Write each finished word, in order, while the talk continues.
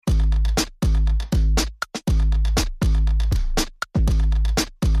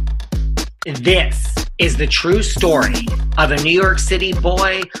This is the true story of a New York City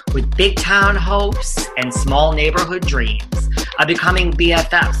boy with big town hopes and small neighborhood dreams of becoming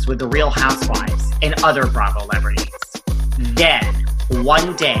BFFs with the Real Housewives and other Bravo celebrities. Then,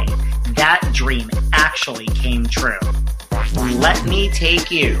 one day, that dream actually came true. Let me take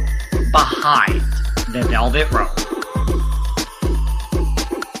you behind the velvet rope.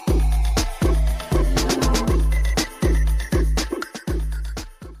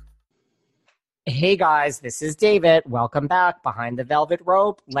 Hey guys, this is David. Welcome back behind the velvet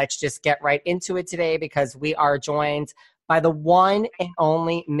rope. Let's just get right into it today because we are joined by the one and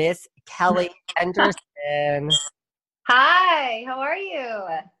only Miss Kelly Henderson. Hi, how are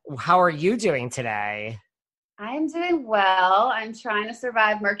you? How are you doing today? I'm doing well. I'm trying to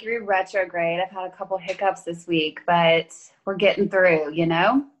survive Mercury retrograde. I've had a couple hiccups this week, but we're getting through, you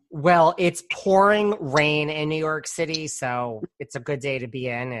know? Well, it's pouring rain in New York City, so it's a good day to be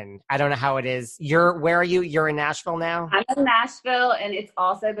in, and I don't know how it is. Where are you? You're in Nashville now? I'm in Nashville, and it's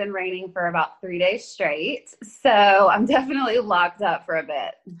also been raining for about 3 days straight, so I'm definitely locked up for a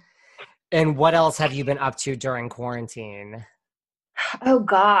bit. And what else have you been up to during quarantine? Oh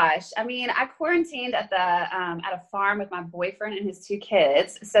gosh. I mean, I quarantined at a farm with my boyfriend and his two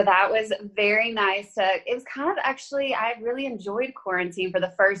kids. So that was very nice. It was kind of actually, I really enjoyed quarantine for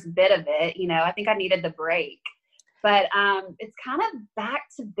the first bit of it. You know, I think I needed the break. But it's kind of back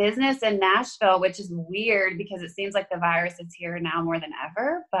to business in Nashville, which is weird because it seems like the virus is here now more than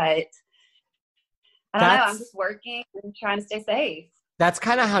ever. But I don't know. I'm just working and trying to stay safe. That's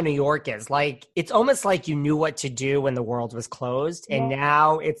kind of how New York is. Like, it's almost like you knew what to do when the world was closed. And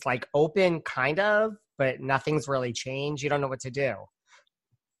now it's like open, kind of, but nothing's really changed. You don't know what to do.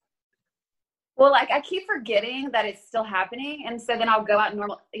 Well, like I keep forgetting that it's still happening. And so then I'll go out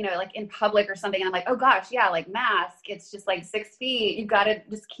normal, you know, like in public or something. And I'm like, oh gosh, yeah, like mask. It's just like 6 feet. You've got to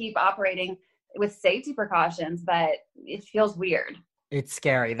just keep operating with safety precautions, but it feels weird. It's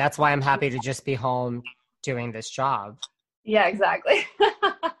scary. That's why I'm happy to just be home doing this job. Yeah, exactly.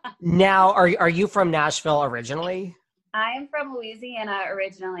 Now, are you from Nashville originally? I am from Louisiana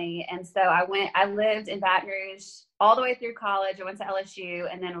originally. And so I lived in Baton Rouge all the way through college. I went to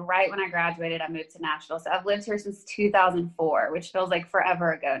LSU. And then right when I graduated, I moved to Nashville. So I've lived here since 2004, which feels like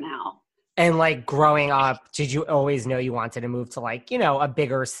forever ago now. And like growing up, did you always know you wanted to move to like, a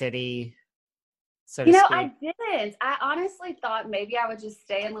bigger city? So to speak? I didn't. I honestly thought maybe I would just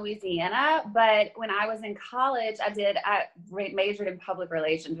stay in Louisiana. But when I was in college, I majored in public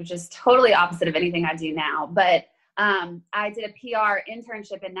relations, which is totally opposite of anything I do now. But I did a PR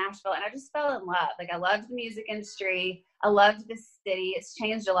internship in Nashville and I just fell in love. Like I loved the music industry. I loved the city. It's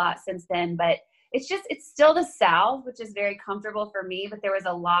changed a lot since then, but it's still the South, which is very comfortable for me, but there was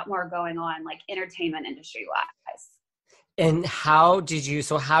a lot more going on like entertainment industry wise. And how did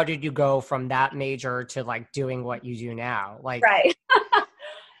you go from that major to like doing what you do now? Like, right.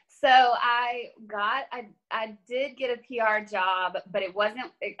 So I did get a PR job, but it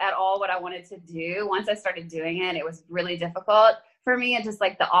wasn't at all what I wanted to do. Once I started doing it, it was really difficult for me. And just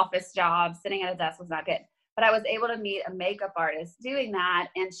like the office job, sitting at a desk was not good. But I was able to meet a makeup artist doing that.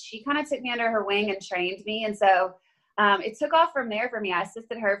 And she kind of took me under her wing and trained me. And so it took off from there for me. I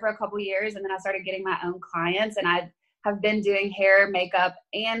assisted her for a couple years and then I started getting my own clients and I have been doing hair, makeup,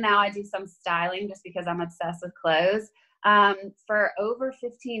 and now I do some styling just because I'm obsessed with clothes for over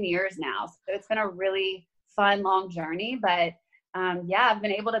 15 years now. So it's been a really fun, long journey. But I've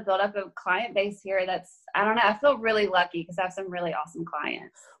been able to build up a client base here I don't know, I feel really lucky because I have some really awesome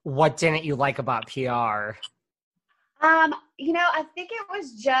clients. What didn't you like about PR? I think it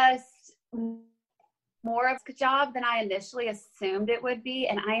was just more of a job than I initially assumed it would be.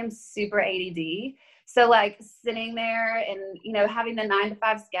 And I am super ADD. So like sitting there and, having the 9 to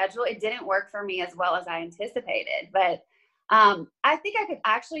 5 schedule, it didn't work for me as well as I anticipated. But I think I could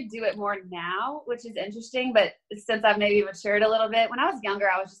actually do it more now, which is interesting. But since I've maybe matured a little bit, when I was younger,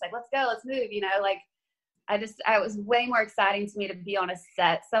 I was just like, let's go, let's move, it was way more exciting to me to be on a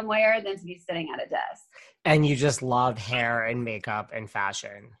set somewhere than to be sitting at a desk. And you just love hair and makeup and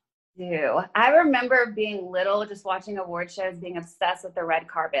fashion. I remember being little, just watching award shows, being obsessed with the red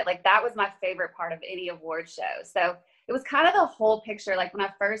carpet. Like that was my favorite part of any award show. So it was kind of the whole picture. Like when I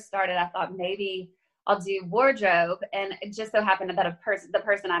first started, I thought maybe I'll do wardrobe. And it just so happened that the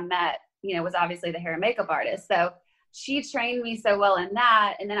person I met, was obviously the hair and makeup artist. So she trained me so well in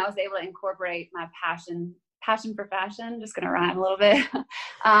that. And then I was able to incorporate my passion for fashion, just going to rhyme a little bit,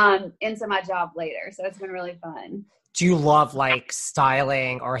 into my job later. So it's been really fun. Do you love like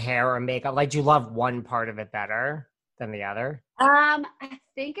styling or hair or makeup? Like, do you love one part of it better than the other? I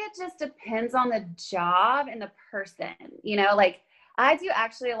think it just depends on the job and the person, I do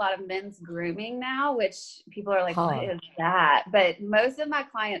actually a lot of men's grooming now, which people are like, what is that? But most of my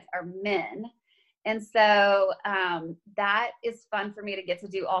clients are men. And so that is fun for me to get to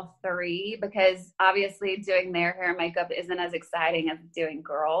do all three, because obviously doing their hair and makeup isn't as exciting as doing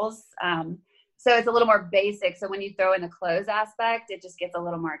girls. So it's a little more basic. So when you throw in the clothes aspect, it just gets a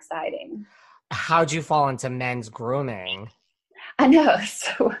little more exciting. How'd you fall into men's grooming? I know.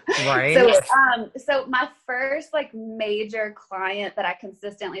 So, right. So my first like major client that I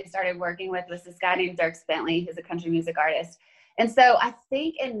consistently started working with was this guy named Dirk Bentley, who's a country music artist. And so I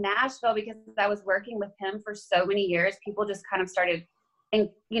think in Nashville, because I was working with him for so many years, people just kind of started,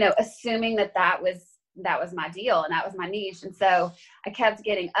 assuming that was my deal and that was my niche. And so I kept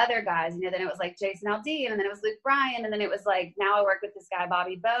getting other guys, then it was like Jason Aldean, and then it was Luke Bryan. And then it was like, now I work with this guy,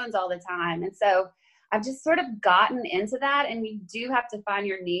 Bobby Bones, all the time. And so I've just sort of gotten into that, and you do have to find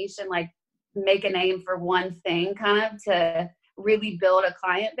your niche and like make a name for one thing kind of to really build a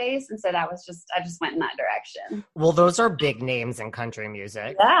client base. And so I just went in that direction. Well, those are big names in country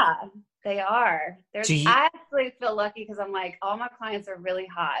music. Yeah, they are. I actually feel lucky because I'm like, all my clients are really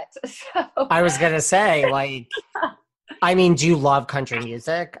hot. So I was going to say, like, I mean, do you love country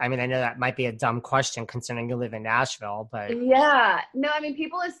music? I mean, I know that might be a dumb question considering you live in Nashville, but. Yeah. No, I mean,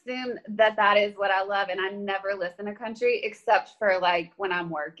 people assume that is what I love, and I never listen to country except for like when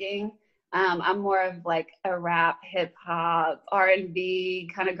I'm working. I'm more of like a rap, hip hop, R&B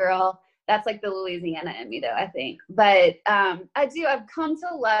kind of girl. That's like the Louisiana in me though, I think. But I've come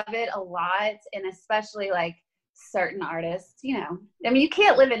to love it a lot, and especially like certain artists, I mean, you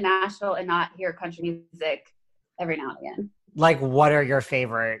can't live in Nashville and not hear country music every now and again. Like, what are your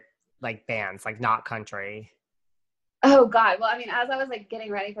favorite like bands, like not country? Oh God. Well, I mean, as I was like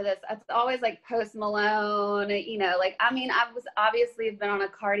getting ready for this, it's always like Post Malone, like, I mean, I was obviously been on a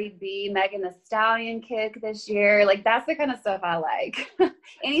Cardi B, Megan Thee Stallion kick this year. Like, that's the kind of stuff I like.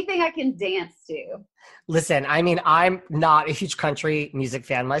 Anything I can dance to. Listen, I mean, I'm not a huge country music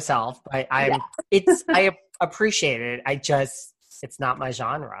fan myself, but I appreciate it. It's not my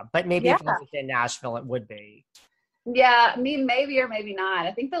genre, but maybe if I was in Nashville, it would be. Yeah, I mean, maybe or maybe not.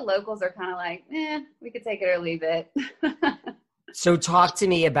 I think the locals are kind of like, we could take it or leave it. So talk to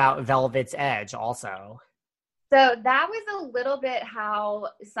me about Velvet's Edge also. So that was a little bit how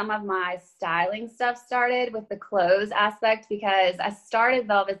some of my styling stuff started with the clothes aspect, because I started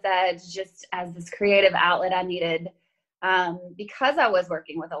Velvet's Edge just as this creative outlet I needed because I was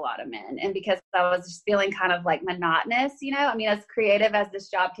working with a lot of men, and because I was just feeling kind of like monotonous, I mean, as creative as this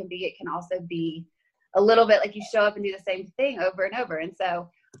job can be, it can also be a little bit like you show up and do the same thing over and over. And so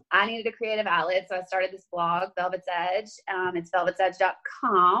I needed a creative outlet. So I started this blog, Velvet's Edge. It's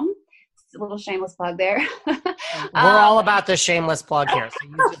velvetsedge.com. It's a little shameless plug there. We're all about the shameless plug here. So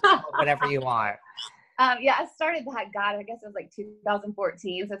you just plug whatever you want. I started that, God, I guess it was like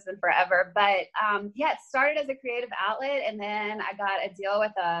 2014. So it's been forever. But it started as a creative outlet. And then I got a deal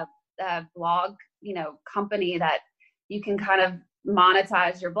with a blog, company that you can kind of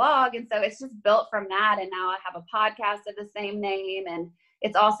monetize your blog. And so it's just built from that. And now I have a podcast of the same name. And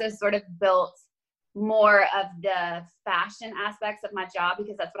it's also sort of built more of the fashion aspects of my job,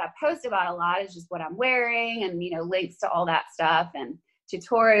 because that's what I post about a lot, is just what I'm wearing and, links to all that stuff and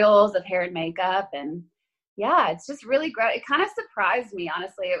tutorials of hair and makeup. And it's just really great. It kind of surprised me,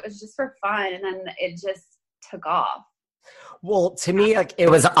 honestly. It was just for fun. And then it just took off. Well, to me, like, it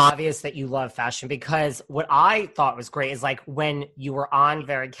was obvious that you love fashion, because what I thought was great is like when you were on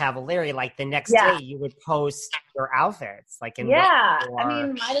Very Cavallari, like the next day you would post your outfits, like I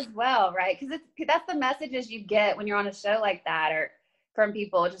mean, might as well, right? Because that's the messages you get when you're on a show like that, or from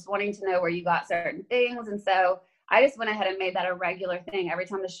people just wanting to know where you got certain things. And so I just went ahead and made that a regular thing. Every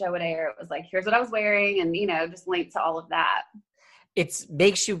time the show would air, it was like, here's what I was wearing, and just link to all of that. It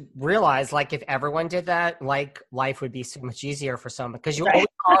makes you realize, like, if everyone did that, like, life would be so much easier for someone, because you always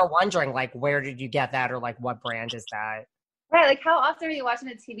are wondering, like, where did you get that, or like, what brand is that? Right. Like, how often are you watching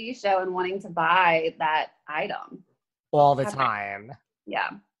a TV show and wanting to buy that item? All the time. Yeah.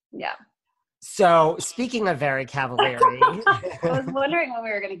 So speaking of Very Cavallari, I was wondering when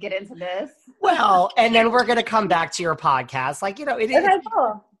we were going to get into this. Well, and then we're going to come back to your podcast. Like, it's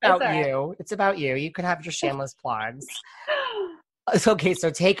cool. About you. It's about you. You could have your shameless plugs. Okay, so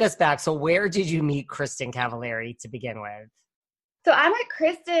take us back. So where did you meet Kristen Cavallari to begin with? So I met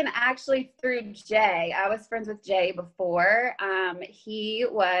Kristen actually through Jay. I was friends with Jay before. He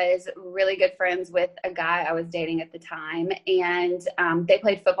was really good friends with a guy I was dating at the time, and they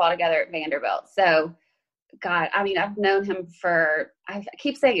played football together at Vanderbilt. So, God, I mean, I've known him for I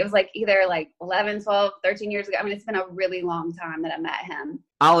keep saying it was like either like 11, 12, 13 years ago. I mean, it's been a really long time that I met him.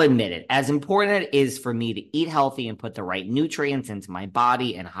 I'll admit it. As important it is for me to eat healthy and put the right nutrients into my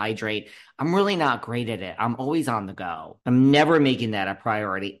body and hydrate, I'm really not great at it. I'm always on the go. I'm never making that a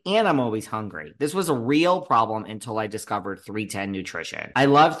priority, and I'm always hungry. This was a real problem until I discovered 310 Nutrition. I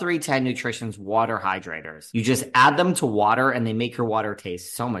love 310 Nutrition's water hydrators. You just add them to water and they make your water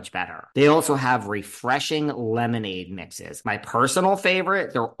taste so much better. They also have refreshing lemonade mixes. My personal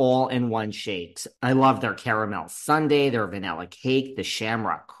favorite, they're all in one shakes. I love their caramel sundae, their vanilla cake, the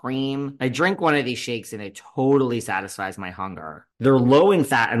shamrock cream. I drink one of these shakes and it totally satisfies my hunger. They're low in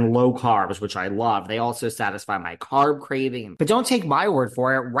fat and low carbs, which I love. They also satisfy my carb craving. But don't take my word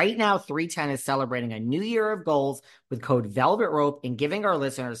for it. Right now, 310 is celebrating a new year of goals with code Velvet Rope and giving our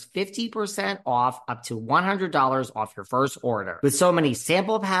listeners 50% off up to $100 off your first order. With so many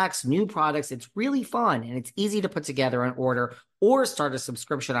sample packs, new products, it's really fun and it's easy to put together an order or start a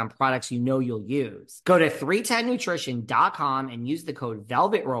subscription on products you know you'll use. Go to 310nutrition.com and use the code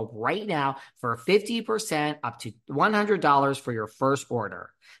Velvet Rope right now for 50% up to $100 for your first order.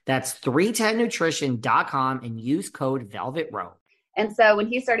 That's 310nutrition.com and use code Velvet Rope. And so when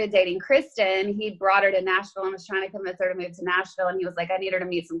he started dating Kristen, he brought her to Nashville and was trying to convince her to move to Nashville. And he was like, I need her to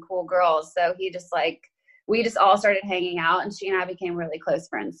meet some cool girls. So he just like, we just all started hanging out and she and I became really close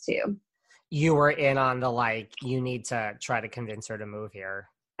friends too. You were in on the, like, you need to try to convince her to move here.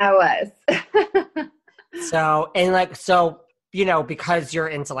 I was. So, you know, because you're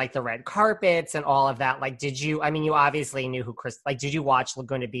into like the red carpets and all of that, like, you obviously knew who Chris, like, did you watch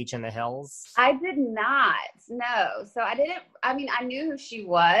Laguna Beach in the Hills? I did not, no. So I knew who she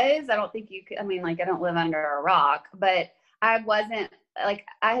was. I don't think you could, I don't live under a rock, but I wasn't, like,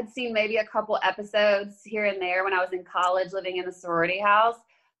 I had seen maybe a couple episodes here and there when I was in college living in a sorority house,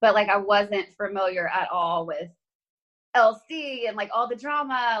 but like, I wasn't familiar at all with LC and like all the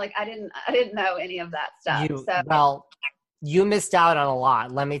drama. Like I didn't know any of that stuff. Well, you missed out on a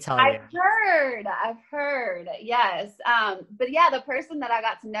lot, let me tell you. I've heard, yes. But yeah, the person that I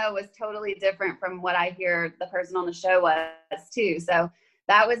got to know was totally different from what I hear the person on the show was too. So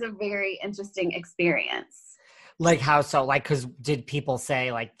that was a very interesting experience. Like how so? Like, because did people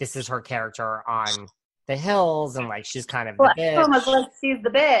say like this is her character on the Hills and like she's kind of the bitch? Almost like she's the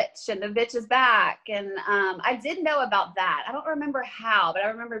bitch and the bitch is back. And I did know about that. I don't remember how, but I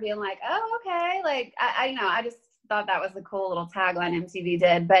remember being like, oh, okay. Like I just thought that was a cool little tagline MTV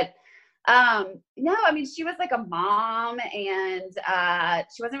did. But no, she was like a mom and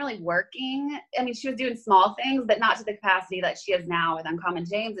she wasn't really working. She was doing small things, but not to the capacity that she is now with Uncommon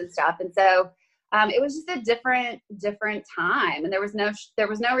James and stuff. And so it was just a different time, and there was no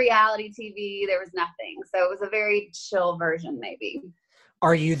reality TV. There was nothing. So it was a very chill version, maybe.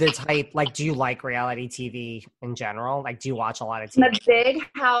 Are you the type, like, do you like reality TV in general? Like, do you watch a lot of TV? I'm a big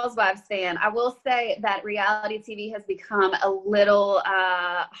Housewives fan. I will say that reality TV has become a little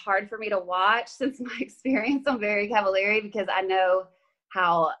hard for me to watch since my experience on Very Cavallari, because I know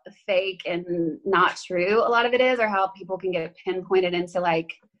how fake and not true a lot of it is, or how people can get pinpointed into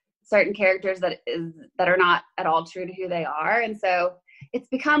like certain characters that are not at all true to who they are. And so it's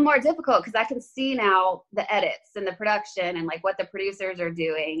become more difficult because I can see now the edits and the production and like what the producers are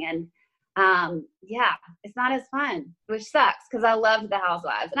doing. And it's not as fun, which sucks because I loved the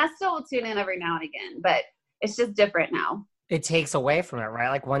Housewives and I still will tune in every now and again, but it's just different now. It takes away from it, right?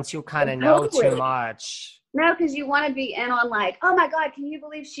 Like once you kind of know too much. No, because you want to be in on like, oh my God, can you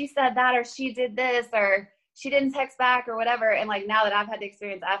believe she said that, or she did this, or she didn't text back or whatever. And like, now that I've had the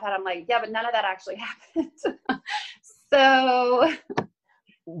experience I've had, I'm like, yeah, but none of that actually happened. So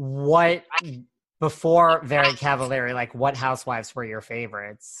what, before Very Cavallari, like what housewives were your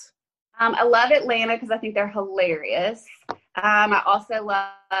favorites? I love Atlanta because I think they're hilarious. I also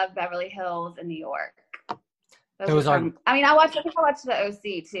love Beverly Hills and New York. I think I watched the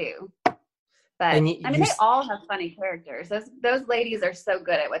OC too. But they all have funny characters. Those ladies are so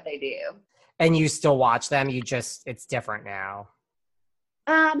good at what they do. And you still watch them? It's different now.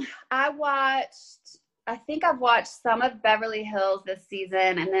 I think I've watched some of Beverly Hills this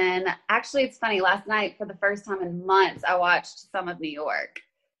season. And then actually it's funny, last night for the first time in months, I watched some of New York.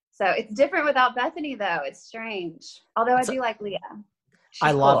 So it's different without Bethany though. It's strange. Although I do like Leah.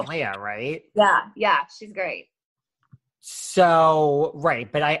 I love Leah, right? Yeah, she's great. So,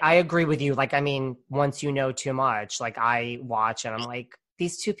 right. But I agree with you. Like, once you know too much, like I watch and I'm like,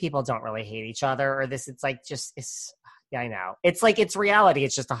 these two people don't really hate each other, or this, it's like, I know. It's like, it's reality.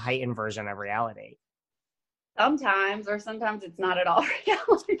 It's just a heightened version of reality. Sometimes it's not at all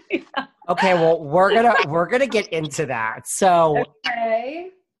reality. Okay. Well, we're going to get into that. So, okay.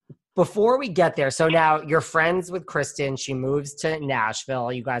 Before we get there, so now you're friends with Kristen. She moves to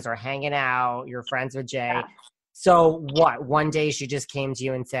Nashville. You guys are hanging out. You're friends with Jay. Yeah. So what? One day she just came to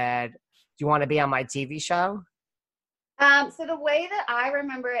you and said, "Do you want to be on my TV show?" So the way that I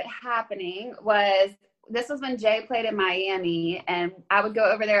remember it happening was, this was when Jay played in Miami, and I would go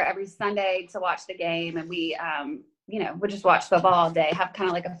over there every Sunday to watch the game, and we, would just watch football all day, have kind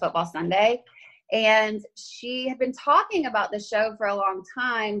of like a football Sunday. And she had been talking about the show for a long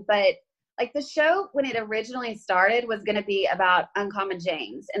time, but like the show, when it originally started, was going to be about Uncommon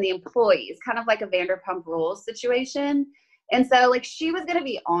James and the employees, kind of like a Vanderpump Rules situation. And so like she was going to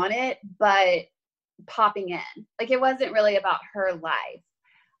be on it, but popping in, like it wasn't really about her life.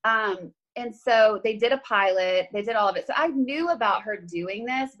 And so they did a pilot, they did all of it. So I knew about her doing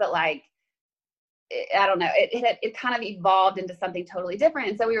this, but like, I don't know, it kind of evolved into something totally different.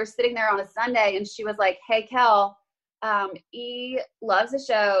 And so we were sitting there on a Sunday, and she was like, "Hey, Kel, E loves the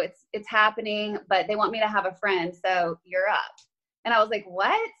show. It's happening, but they want me to have a friend. So you're up." And I was like,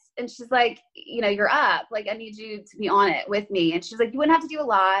 "What?" And she's like, "You're up. Like, I need you to be on it with me." And she's like, "You wouldn't have to do a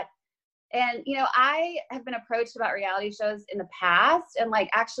lot." And, I have been approached about reality shows in the past. And like,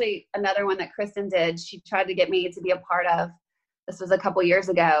 actually another one that Kristen did, she tried to get me to be a part of. This was a couple years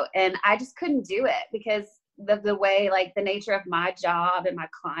ago. And I just couldn't do it because the way, like the nature of my job and my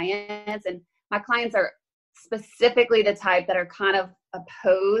clients are specifically the type that are kind of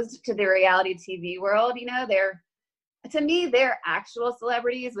opposed to the reality TV world. To me, they're actual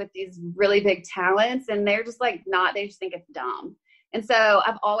celebrities with these really big talents, and they're just like they just think it's dumb. And so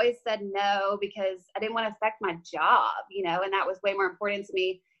I've always said no because I didn't want to affect my job, and that was way more important to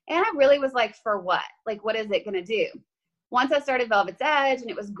me. And I really was like, for what? Like, what is it going to do? Once I started Velvet's Edge and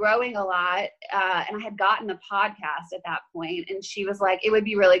it was growing a lot, and I had gotten a podcast at that point, and she was like, it would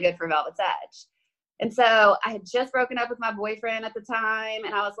be really good for Velvet's Edge. And so I had just broken up with my boyfriend at the time,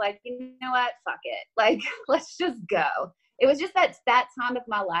 and I was like, you know what? Fuck it. Like, let's just go. It was just that time of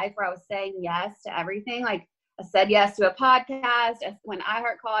my life where I was saying yes to everything. Like, I said yes to a podcast. When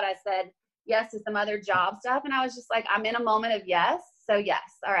iHeart called, I said yes to some other job stuff. And I was just like, I'm in a moment of yes. So yes.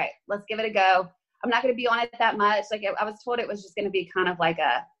 All right, let's give it a go. I'm not going to be on it that much. Like I was told it was just going to be kind of like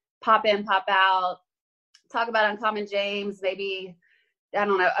a pop in, pop out, talk about Uncommon James, maybe, I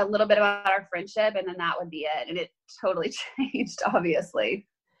don't know, a little bit about our friendship. And then that would be it. And it totally changed, obviously.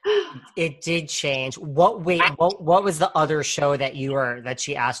 It did change. What was the other show that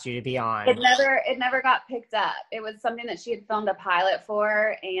she asked you to be on? It never got picked up. It was something that she had filmed a pilot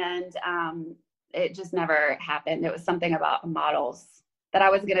for, and it just never happened. It was something about models that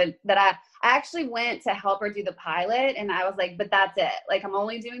I actually went to help her do the pilot, and I was like, but that's it. Like, I'm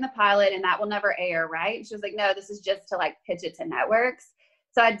only doing the pilot and that will never air, right? And she was like, no, this is just to like pitch it to networks.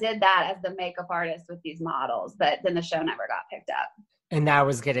 So I did that as the makeup artist with these models, but then the show never got picked up. And that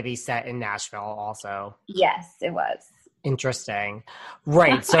was going to be set in Nashville also. Yes, it was. Interesting.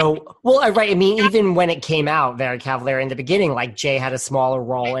 Right. So, right. I mean, even when it came out there, Cavallari in the beginning, like Jay had a smaller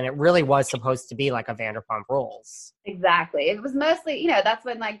role, and it really was supposed to be like a Vanderpump Rules. Exactly. It was mostly, that's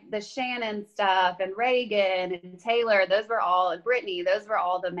when like the Shannon stuff and Reagan and Taylor, and Brittany, those were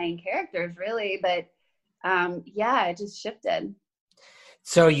all the main characters really. But it just shifted.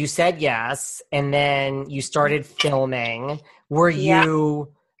 So you said yes, and then you started filming. Were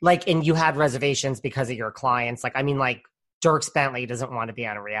you and you had reservations because of your clients? Like, I mean, like Dierks Bentley doesn't want to be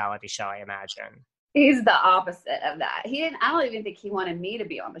on a reality show, I imagine. He's the opposite of that. I don't even think he wanted me to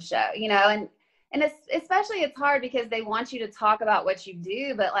be on the show, and especially it's hard because they want you to talk about what you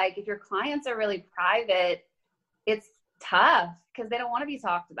do. But like, if your clients are really private, it's tough because they don't want to be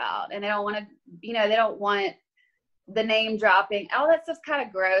talked about, and they don't want to, they don't want the name dropping. All that stuff's kind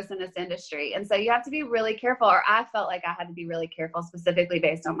of gross in this industry. And so you have to be really careful, or I felt like I had to be really careful specifically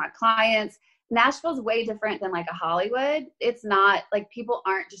based on my clients. Nashville's way different than like a Hollywood. It's not like people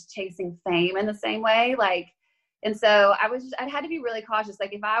aren't just chasing fame in the same way. Like, and so I had to be really cautious.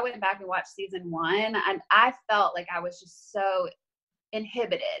 Like if I went back and watched season 1, I felt like I was just so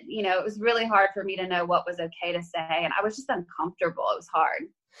inhibited. It was really hard for me to know what was okay to say. And I was just uncomfortable. It was hard.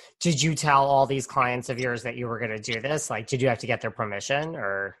 Did you tell all these clients of yours that you were going to do this? Like, did you have to get their permission,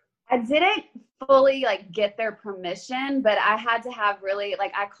 or? I didn't fully like get their permission, but I had to have really,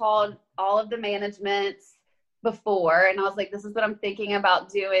 like, I called all of the managements before, and I was like, this is what I'm thinking about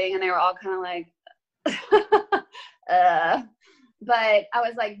doing. And they were all kind of like, but I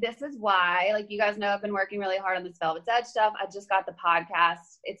was like, this is why, like, you guys know I've been working really hard on this Velvet's Edge stuff. I just got the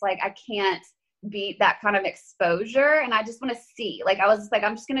podcast. It's like, I can't beat that kind of exposure. And I just want to see, like, I was just like,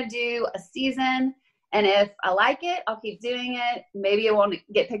 I'm just going to do a season. And if I like it, I'll keep doing it. Maybe it won't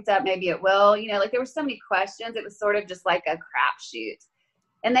get picked up. Maybe it will, like there were so many questions. It was sort of just like a crapshoot.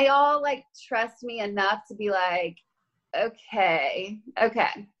 And they all like trust me enough to be like, okay.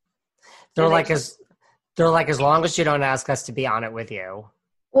 They're like, as long as you don't ask us to be on it with you.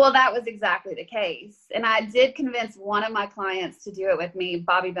 Well, that was exactly the case. And I did convince one of my clients to do it with me,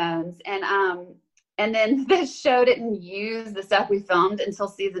 Bobby Bones. And then the show didn't use the stuff we filmed until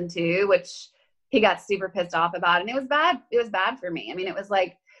season 2, which he got super pissed off about. And it was bad. It was bad for me. I mean, it was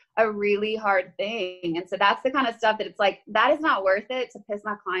like a really hard thing. And so that's the kind of stuff that it's like, that is not worth it to piss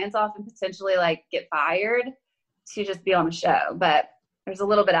my clients off and potentially like get fired to just be on a show. But there's a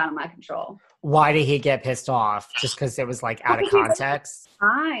little bit out of my control. Why did he get pissed off? Just because it was like out of context?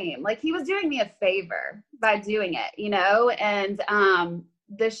 Time. Like he was doing me a favor by doing it, you know? And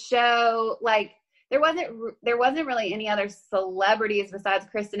the show, like there wasn't really any other celebrities besides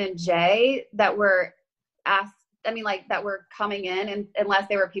Kristen and Jay that were asked, I mean, like that were coming in, and unless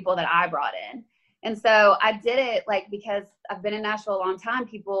they were people that I brought in. And so I did it like, because I've been in Nashville a long time,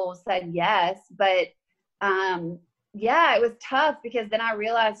 people said yes, but yeah, it was tough because then I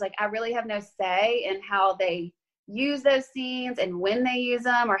realized like I really have no say in how they use those scenes and when they use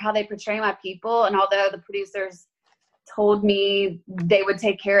them or how they portray my people. And although the producers told me they would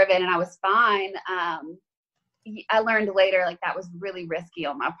take care of it and I was fine, I learned later like that was really risky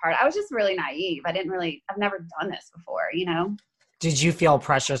on my part. I was just really naive. I've never done this before, you know? Did you feel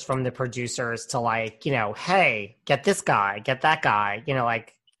pressures from the producers to like, you know, hey, get this guy, get that guy, you know,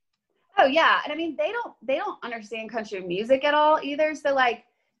 like? Oh yeah. And I mean, they don't understand country music at all either. So like,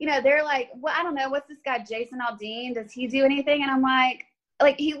 you know, they're like, well, I don't know. What's this guy, Jason Aldean? Does he do anything? And I'm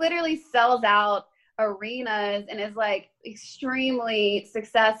like he literally sells out arenas and is like extremely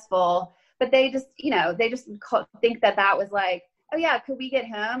successful, but they just, you know, think that was like, oh yeah, could we get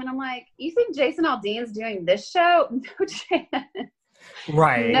him? And I'm like, you think Jason Aldean's doing this show? No chance.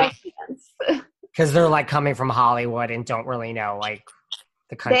 Right. No chance. Because they're like coming from Hollywood and don't really know like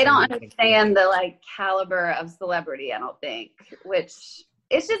the country. They don't understand the like caliber of celebrity, I don't think, which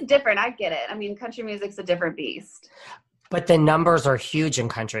it's just different. I get it. I mean, country music's a different beast. But the numbers are huge in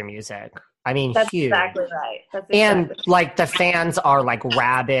country music. I mean, that's huge. Exactly right. And like the fans are like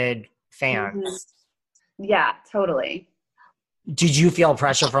rabid fans. Mm-hmm. Yeah, totally. Did you feel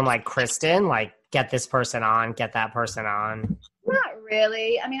pressure from like Kristen, like get this person on, get that person on? Not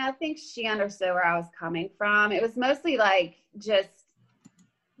really. I mean, I think she understood where I was coming from. It was mostly like just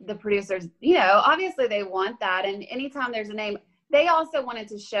the producers, you know, obviously they want that. And anytime there's a name, they also wanted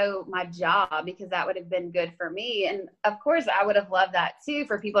to show my job because that would have been good for me. And of course I would have loved that too,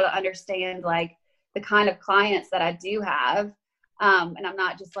 for people to understand like the kind of clients that I do have. And I'm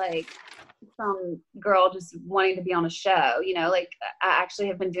not just like some girl just wanting to be on a show, you know, like I actually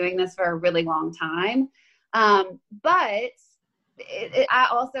have been doing this for a really long time. But I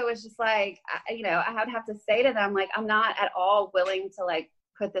also was just like, you know, I would have to say to them, like, I'm not at all willing to like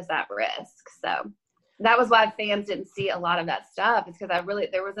put this at risk. So that was why fans didn't see a lot of that stuff. It's because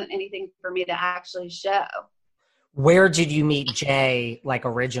there wasn't anything for me to actually show. Where did you meet Jay, like,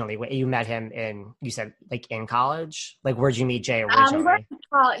 originally? You met him you said, like, in college? Like, where'd you meet Jay originally?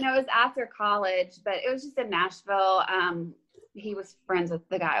 No, it was after college, but it was just in Nashville. He was friends with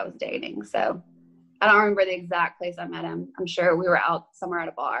the guy I was dating, so I don't remember the exact place I met him. I'm sure we were out somewhere at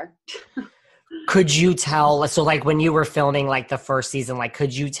a bar. Could you tell, so, like, when you were filming, like, the first season, like,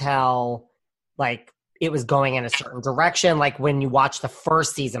 could you tell, like, it was going in a certain direction? Like when you watched the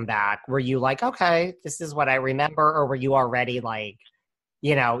first season back, were you like, okay, this is what I remember? Or were you already like,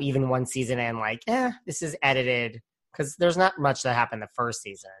 you know, even one season in like, this is edited? Because there's not much that happened the first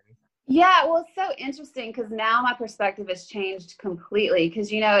season. Yeah, well, it's so interesting because now my perspective has changed completely.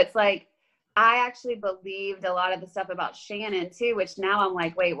 Because, you know, it's like, I actually believed a lot of the stuff about Shannon too, which now I'm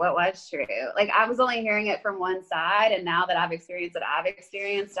like, wait, what was true? Like I was only hearing it from one side. And now that I've experienced what I've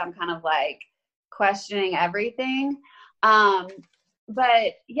experienced, I'm kind of like, questioning everything.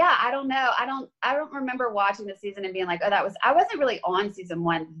 But yeah, I don't know. I don't remember watching the season and being like, I wasn't really on season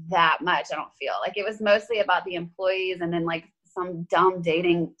 1 that much. I don't feel like it was mostly about the employees and then like some dumb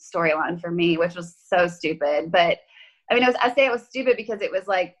dating storyline for me, which was so stupid. But I mean, I say it was stupid because it was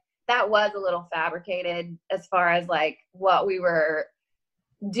like, that was a little fabricated as far as like what we were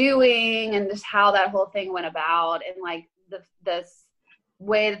doing and just how that whole thing went about. And like the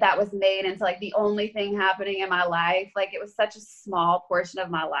way that was made into like the only thing happening in my life. Like it was such a small portion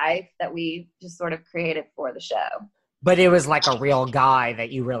of my life that we just sort of created for the show. But it was like a real guy that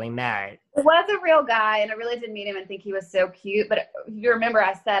you really met. It was a real guy, and I really did meet him and think he was so cute. But if you remember,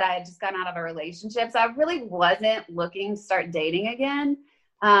 I said I had just gotten out of a relationship, so I really wasn't looking to start dating again.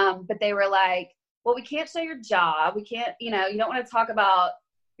 But they were like, well, we can't show your job. We can't, you know, you don't want to talk about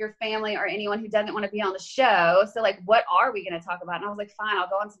your family or anyone who doesn't want to be on the show. So like, what are we going to talk about? And I was like, fine, I'll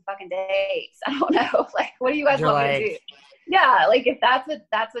go on some fucking dates. I don't know. Like, what do you guys want me to do? Yeah. Like if that's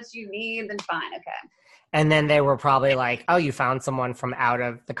what you need, then fine. Okay. And then they were probably like, oh, you found someone from out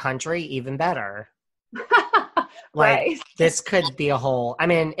of the country? Even better. Like, right. This could be a whole, I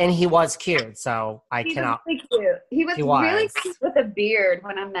mean, and he was cute, so He was really cute. He was really cute with a beard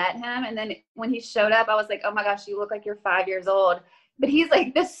when I met him. And then when he showed up, I was like, oh my gosh, you look like you're 5 years old. But he's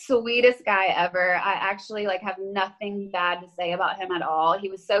like the sweetest guy ever. I actually like have nothing bad to say about him at all. He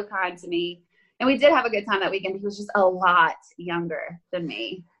was so kind to me. And we did have a good time that weekend. He was just a lot younger than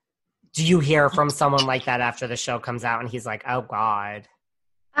me. Do you hear from someone like that after the show comes out and he's like, oh God?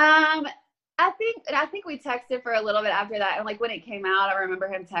 I think we texted for a little bit after that. And like when it came out, I remember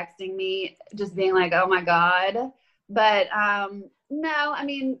him texting me just being like, oh my God. But no, I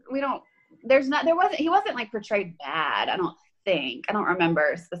mean, he wasn't like portrayed bad. I don't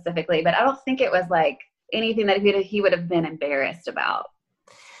remember specifically, but I don't think it was like anything that he would have been embarrassed about.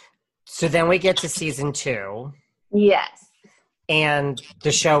 So then we get to season 2. Yes. And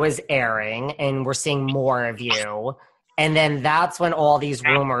the show is airing and we're seeing more of you. And then that's when all these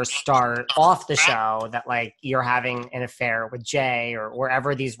rumors start off the show that like you're having an affair with Jay or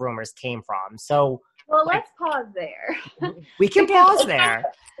wherever these rumors came from. So well, let's pause there. We can pause there.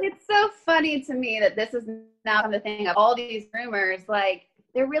 It's so funny to me that this is now the thing of all these rumors. Like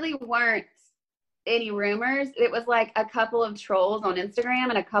there really weren't any rumors. It was like a couple of trolls on Instagram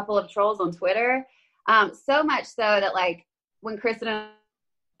and a couple of trolls on Twitter. So much so that like when Kristen and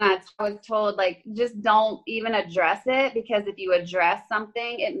I was told, like, just don't even address it, because if you address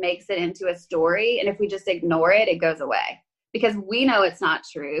something, it makes it into a story. And if we just ignore it, it goes away because we know it's not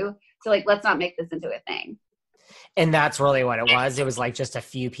true. So, like, let's not make this into a thing. And that's really what it was. It was like just a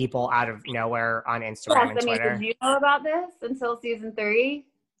few people out of nowhere on Instagram and Twitter. Did you know about this until season 3?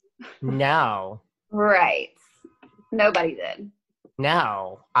 No. Right. Nobody did.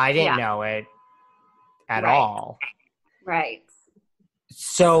 No, I didn't know it at all. Right.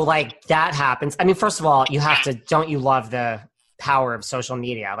 So like that happens. I mean, first of all, don't you love the power of social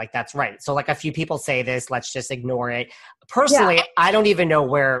media? Like that's right. So like a few people say this, let's just ignore it. Personally, I don't even know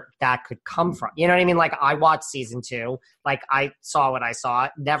where that could come from. You know what I mean? Like I watched season 2, like I saw what I saw.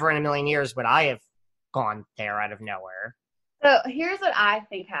 Never in a million years would I have gone there out of nowhere. So here's what I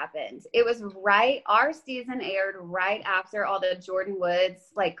think happened. It was our season aired right after all the Jordan Woods,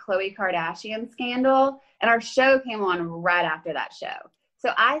 like Khloe Kardashian scandal. And our show came on right after that show.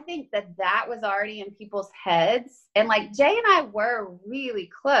 So I think that was already in people's heads. And like Jay and I were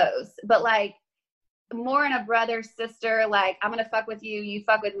really close, but like more in a brother, sister, like I'm going to fuck with you, you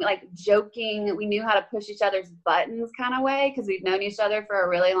fuck with me, like joking. We knew how to push each other's buttons kind of way because we've known each other for a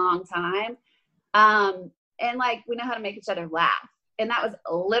really long time. And like we know how to make each other laugh. And that was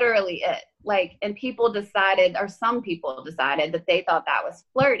literally it. Like, and some people decided that they thought that was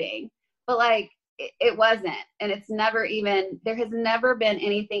flirting, but like, it wasn't. And there has never been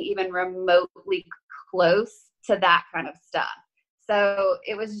anything even remotely close to that kind of stuff. So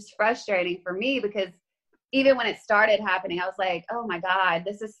it was just frustrating for me because even when it started happening, I was like, oh my God,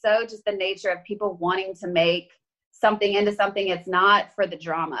 this is so just the nature of people wanting to make something into something it's not for the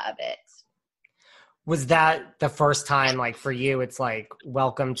drama of it. Was that the first time, like for you, it's like,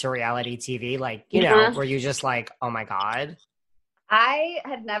 welcome to reality TV? Like, you know, were you just like, oh my God? I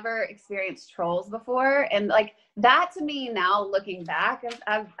had never experienced trolls before. And like that to me now looking back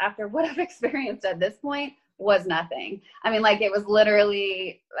after what I've experienced at this point was nothing. I mean, like it was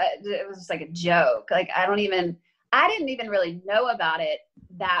literally, it was just like a joke. Like I didn't even really know about it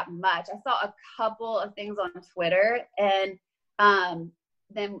that much. I saw a couple of things on Twitter and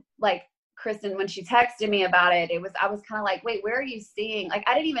then like Kristen, when she texted me about it, I was kind of like, wait, where are you seeing? Like,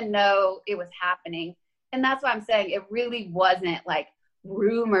 I didn't even know it was happening. And that's why I'm saying it really wasn't like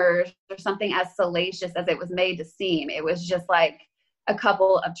rumors or something as salacious as it was made to seem. It was just like a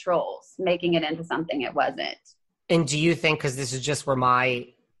couple of trolls making it into something it wasn't. And do you think, because this is just where my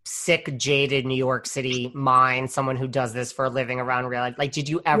sick, jaded New York City mind, someone who does this for a living around reality, like, did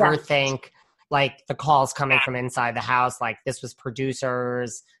you ever think like the calls coming from inside the house, like this was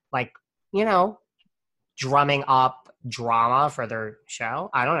producers, like, you know, drumming up drama for their show?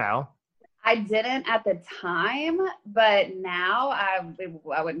 I don't know. I didn't at the time, but now I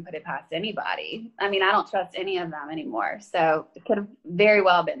wouldn't put it past anybody. I mean, I don't trust any of them anymore. So it could have very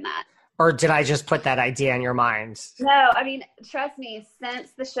well been that. Or did I just put that idea in your mind? No, I mean, trust me,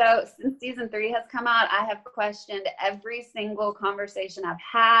 since season 3 has come out, I have questioned every single conversation I've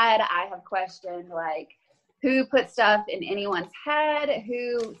had. I have questioned like who put stuff in anyone's head,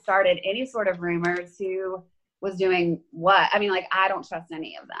 who started any sort of rumors, who was doing what. I mean, like, I don't trust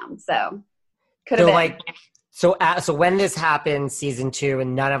any of them. So could have So been. like, so when this happened, season 2,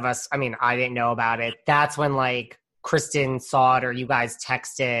 and none of us, I mean, I didn't know about it. That's when like Kristen saw it, or you guys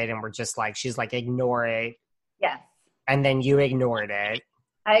texted and were just like, she's like, ignore it. Yes. And then you ignored it.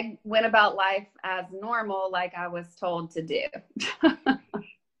 I went about life as normal, like I was told to do.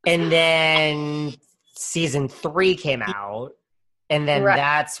 And then season 3 came out. And then Right.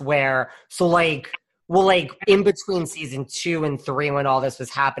 that's where, so like, well, like in between season 2 and 3, when all this was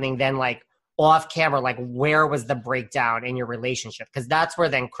happening, then like off camera, like where was the breakdown in your relationship? Because that's where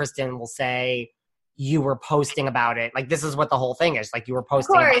then Kristen will say you were posting about it. Like, this is what the whole thing is. Like, you were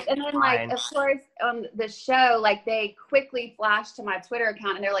posting. Of course. And then like, of course, on the show, like they quickly flashed to my Twitter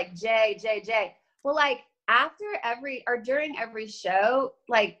account and they're like, Jay. Well, like after during every show,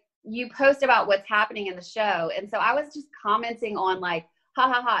 like you post about what's happening in the show. And so I was just commenting on like,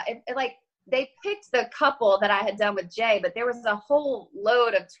 ha ha ha. Like they picked the couple that I had done with Jay, but there was a whole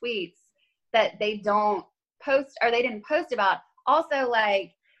load of tweets that they don't post, or they didn't post about. Also,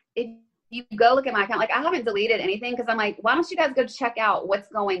 like if you go look at my account, like I haven't deleted anything because I'm like, why don't you guys go check out what's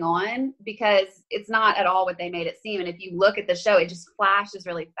going on? Because it's not at all what they made it seem. And if you look at the show, it just flashes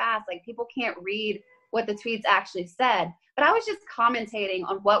really fast. Like people can't read what the tweets actually said. But I was just commentating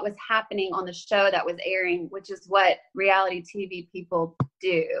on what was happening on the show that was airing, which is what reality TV people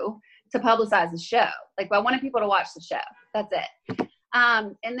do to publicize the show. Like I wanted people to watch the show. That's it.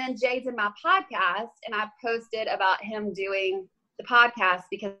 And then Jay did my podcast, and I posted about him doing the podcast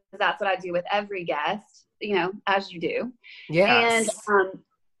because that's what I do with every guest, you know, as you do. Yes. And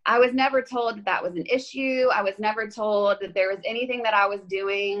I was never told that that was an issue. I was never told that there was anything that I was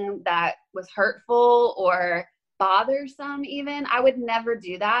doing that was hurtful or bothersome even. I would never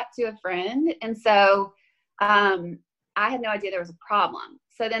do that to a friend. And so I had no idea there was a problem.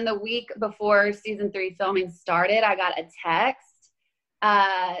 So then the week before season 3 filming started, I got a text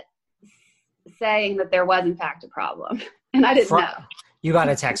saying that there was in fact a problem. And I didn't know. You got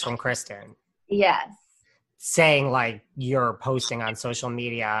a text from Kristen. Yes. Saying like you're posting on social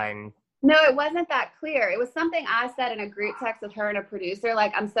media and... No, it wasn't that clear. It was something I said in a group text with her and a producer.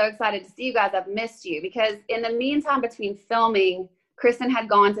 Like, I'm so excited to see you guys. I've missed you. Because in the meantime, between filming, Kristen had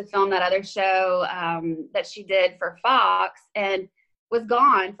gone to film that other show that she did for Fox and was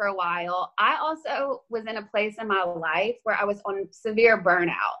gone for a while. I also was in a place in my life where I was on severe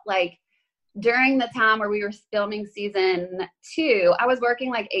burnout. Like, during the time where we were filming season 2, I was working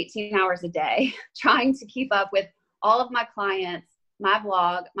like 18 hours a day, trying to keep up with all of my clients, my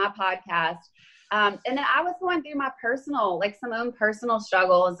blog, my podcast. And then I was going through my personal, like some own personal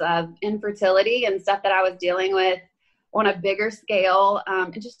struggles of infertility and stuff that I was dealing with on a bigger scale,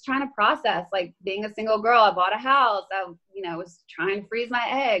 and just trying to process, like being a single girl. I bought a house. I, was trying to freeze my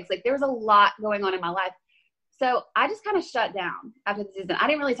eggs. Like there was a lot going on in my life. So I just kind of shut down after the season. I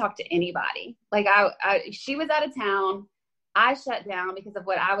didn't really talk to anybody. Like she was out of town. I shut down because of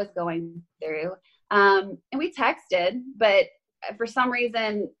what I was going through. And we texted, but for some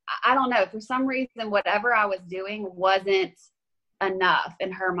reason, I don't know, for some reason, whatever I was doing wasn't enough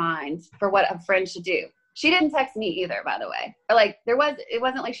in her mind for what a friend should do. She didn't text me either, by the way. Like it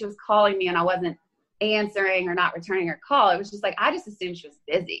wasn't like she was calling me and I wasn't answering or not returning her call. It was just like, I just assumed she was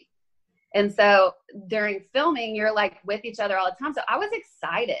busy. And so during filming, you're like with each other all the time. So I was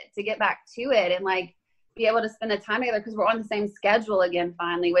excited to get back to it and like be able to spend the time together because we're on the same schedule again,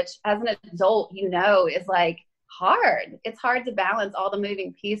 finally, which as an adult, is like hard. It's hard to balance all the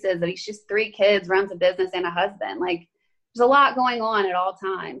moving pieces. And he's just 3 kids, runs a business and a husband. Like there's a lot going on at all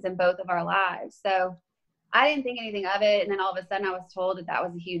times in both of our lives. So I didn't think anything of it. And then all of a sudden I was told that that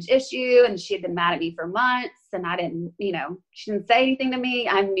was a huge issue and she had been mad at me for months and I didn't, she didn't say anything to me.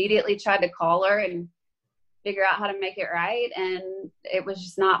 I immediately tried to call her and figure out how to make it right. And it was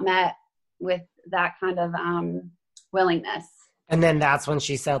just not met with that kind of willingness. And then that's when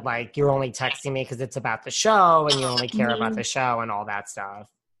she said, like, you're only texting me because it's about the show and you only care about the show and all that stuff.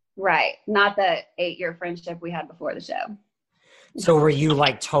 Right. Not the 8-year friendship we had before the show. So were you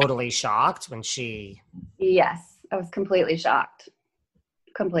like totally shocked when she... Yes, I was completely shocked.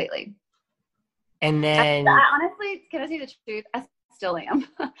 Completely. And then... I honestly, can I tell you the truth? I still am.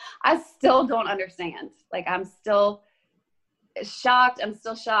 I still don't understand. Like, I'm still shocked. I'm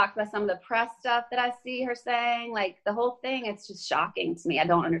still shocked by some of the press stuff that I see her saying. Like, the whole thing, it's just shocking to me. I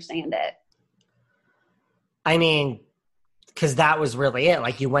don't understand it. I mean, because that was really it.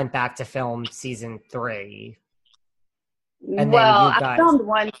 Like, you went back to film season 3. And well, I filmed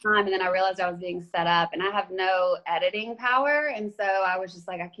one time and then I realized I was being set up and I have no editing power. And so I was just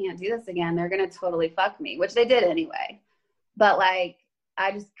like, I can't do this again. They're going to totally fuck me, which they did anyway. But like,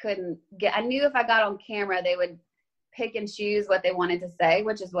 I just couldn't I knew if I got on camera, they would pick and choose what they wanted to say,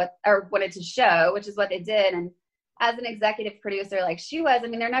 or wanted to show, which is what they did. And as an executive producer, like she was, I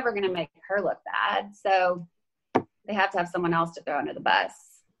mean, they're never going to make her look bad. So they have to have someone else to throw under the bus.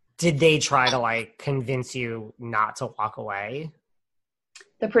 Did they try to like convince you not to walk away?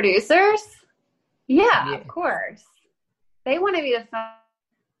 The producers? Yeah. Of course. They wanted me to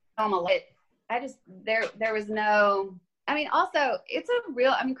film a lit. There was no, I mean, also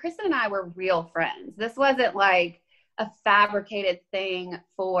Kristen and I were real friends. This wasn't like a fabricated thing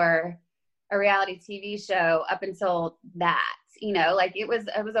for a reality TV show up until that, like it was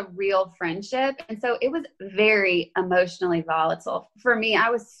a real friendship. And so it was very emotionally volatile for me. I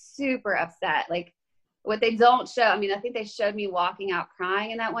was super upset. Like what they don't show, I mean, I think they showed me walking out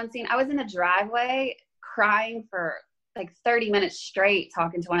crying in that one scene. I was in the driveway crying for like 30 minutes straight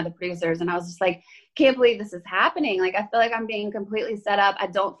talking to one of the producers. And I was just like, can't believe this is happening. Like, I feel like I'm being completely set up. I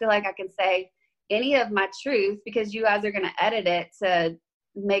don't feel like I can say any of my truth because you guys are going to edit it to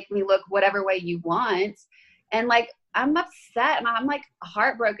make me look whatever way you want. And like, I'm upset. I'm like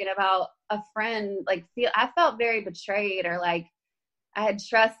heartbroken about a friend. Like I felt very betrayed, or like I had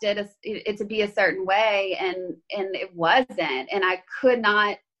trusted it to be a certain way and it wasn't. And I could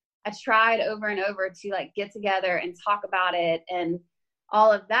not, I tried over and over to like get together and talk about it and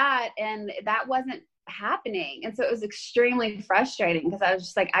all of that. And that wasn't happening. And so it was extremely frustrating because I was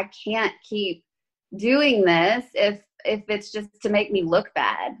just like, I can't keep doing this if it's just to make me look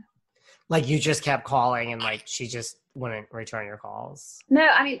bad. Like you just kept calling and like she just wouldn't return your calls. No,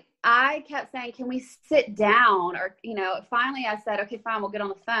 I mean, I kept saying, can we sit down? Or, finally I said, okay, fine, we'll get on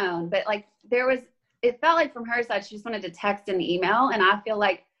the phone. But like it felt like from her side, she just wanted to text and email. And I feel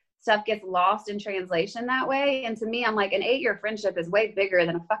like stuff gets lost in translation that way. And to me, I'm like, an 8-year friendship is way bigger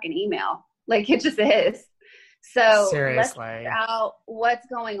than a fucking email. Like it just is. So seriously, let's figure out what's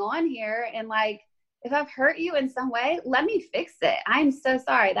going on here. And like, if I've hurt you in some way, let me fix it. I'm so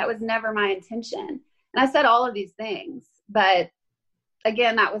sorry. That was never my intention. And I said all of these things, but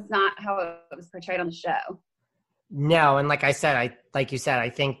again, that was not how it was portrayed on the show. No. And like I said, like you said, I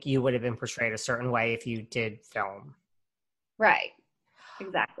think you would have been portrayed a certain way if you did film. Right.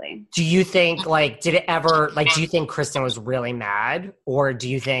 Exactly. Do you think do you think Kristen was really mad, or do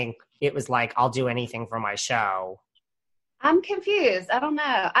you think it was like, I'll do anything for my show? I'm confused. I don't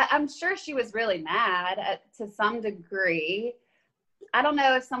know. I'm sure she was really mad to some degree. I don't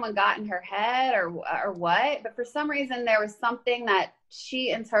know if someone got in her head or what, but for some reason there was something that she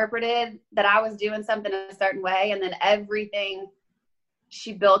interpreted that I was doing something a certain way, and then everything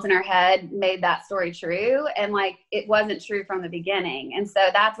she built in her head made that story true. And like, it wasn't true from the beginning. And so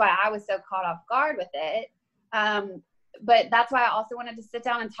that's why I was so caught off guard with it. But that's why I also wanted to sit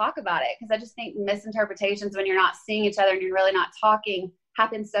down and talk about it. Cause I just think misinterpretations when you're not seeing each other and you're really not talking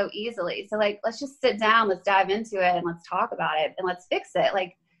happen so easily. So like, let's just sit down, let's dive into it and let's talk about it and let's fix it.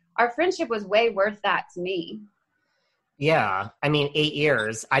 Like our friendship was way worth that to me. Yeah. I mean, 8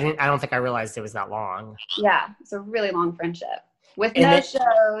 years. I don't think I realized it was that long. Yeah. It's a really long friendship. With no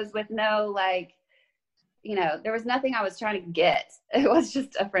shows, with no there was nothing I was trying to get. It was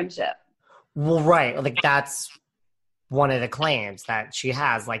just a friendship. Well, right. Like that's one of the claims that she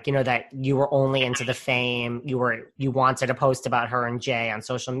has, that you were only into the fame. You wanted to post about her and Jay on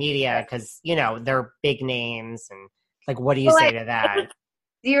social media because, they're big names. And like, what do you say to that?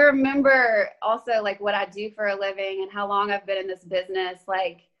 Do you remember also like what I do for a living and how long I've been in this business?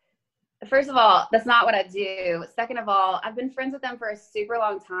 Like, first of all, that's not what I do. Second of all, I've been friends with them for a super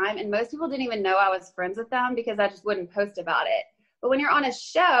long time. And most people didn't even know I was friends with them because I just wouldn't post about it. But when you're on a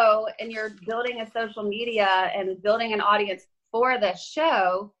show and you're building a social media and building an audience for the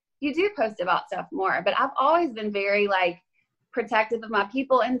show, you do post about stuff more. But I've always been very protective of my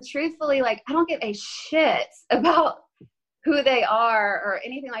people. And truthfully, I don't give a shit about who they are or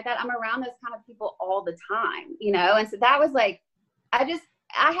anything like that. I'm around those kind of people all the time, And so that was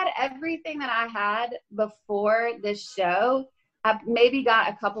I had everything that I had before this show. I maybe got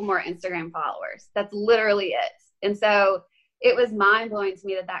a couple more Instagram followers. That's literally it. And so it was mind-blowing to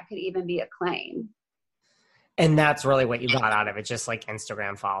me that could even be a claim. And that's really what you got out of it, just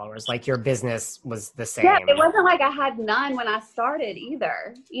Instagram followers. Your business was the same. Yeah, it wasn't like I had none when I started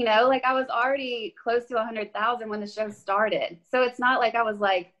either. I was already close to 100,000 when the show started. So it's not like I was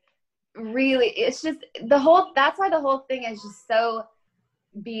really, it's just that's why the whole thing is just so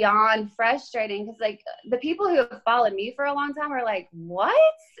beyond frustrating, because the people who have followed me for a long time are like,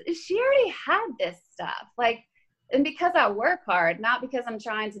 what? She already had this stuff. And because I work hard, not because I'm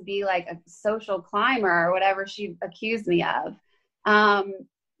trying to be a social climber or whatever she accused me of. So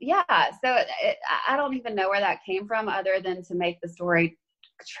I don't even know where that came from other than to make the story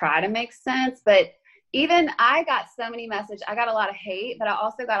try to make sense. But even I got so many messages. I got a lot of hate, but I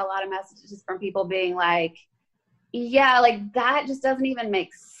also got a lot of messages from people being like, yeah, like that just doesn't even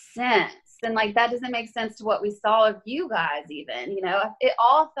make sense. And like, that doesn't make sense to what we saw of you guys even, you know, it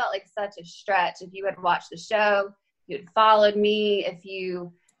all felt like such a stretch. If you had watched the show, you had followed me, if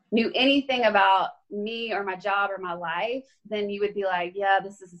you knew anything about me or my job or my life, then you would be like, yeah,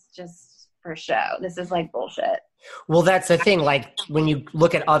 this is just for show. This is like bullshit. Well, that's the thing. Like when you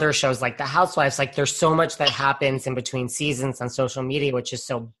look at other shows like The Housewives, like there's so much that happens in between seasons on social media, which is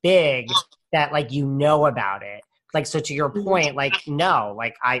so big that like, you know about it. Like, so to your point, like, no,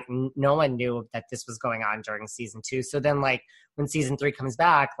 like no one knew that this was going on during season 2. So then like when season 3 comes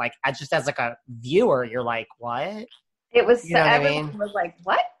back, like I just as like a viewer, you're like, what? It was, you know everyone I mean? Was like,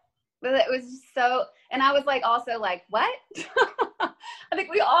 what? But it was just so, and I was like, also like, what? I think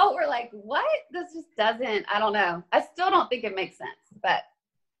we all were like, what? This just doesn't, I don't know. I still don't think it makes sense, but.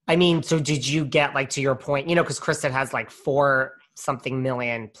 I mean, so did you get like, to your point, you know, because Kristen has like 4 something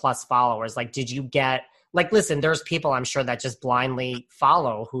million plus followers. Like, did you get, like, listen, there's people I'm sure that just blindly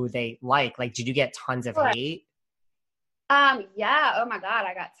follow who they like. Like, did you get tons of hate? Yeah. Oh my God.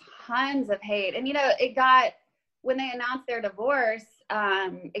 I got tons of hate. And, you know, it got, when they announced their divorce,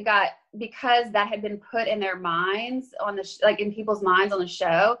 it got, because that had been put in their minds on the, like in people's minds on the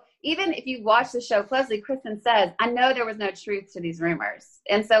show. Even if you watch the show closely, Kristen says, I know there was no truth to these rumors.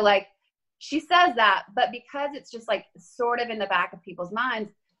 And so like, she says that, but because it's just like sort of in the back of people's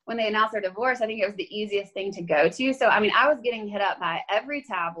minds, when they announced their divorce, I think it was the easiest thing to go to. So, I mean, I was getting hit up by every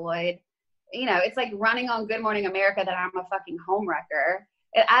tabloid. You know, it's like running on Good Morning America that I'm a fucking homewrecker.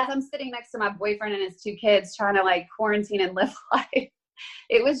 As I'm sitting next to my boyfriend and his 2 kids trying to like quarantine and live life,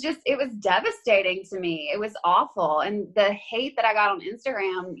 it was devastating to me. It was awful. And the hate that I got on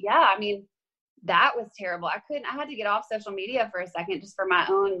Instagram, yeah, I mean, that was terrible. I had to get off social media for a second just for my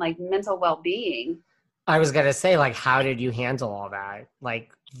own like mental well-being. I was going to say, like, how did you handle all that?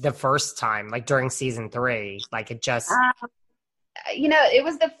 Like the first time, like during season 3, like it just, you know, it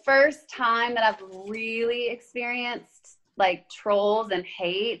was the first time that I've really experienced like trolls and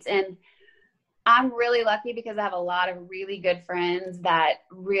hate. And I'm really lucky because I have a lot of really good friends that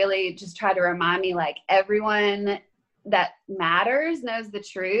really just try to remind me like everyone that matters knows the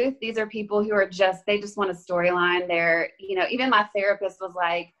truth. These are people who are they just want a storyline. They're, you know, even my therapist was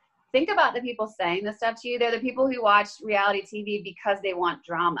like, think about the people saying this stuff to you. They're the people who watch reality TV because they want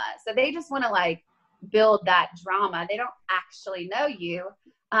drama. So they just want to like build that drama. They don't actually know you.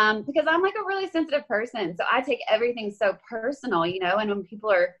 Because I'm like a really sensitive person. So I take everything so personal, you know, and when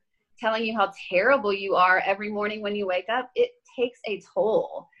people are telling you how terrible you are every morning when you wake up, it takes a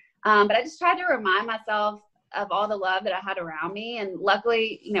toll. But I just tried to remind myself of all the love that I had around me. And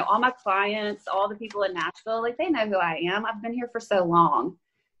luckily, you know, all my clients, all the people in Nashville, like they know who I am. I've been here for so long.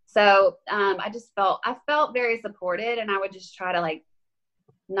 So I felt very supported, and I would just try to like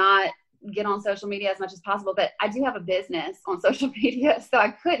not get on social media as much as possible. But I do have a business on social media, so I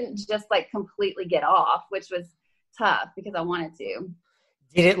couldn't just like completely get off, which was tough because I wanted to.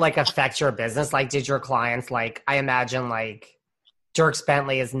 Did it like affect your business? Like, did your clients, like, I imagine like Dierks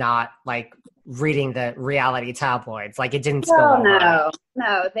Bentley is not like reading the reality tabloids. Like it didn't spill over.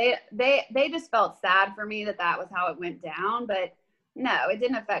 No, they just felt sad for me that was how it went down. But no, it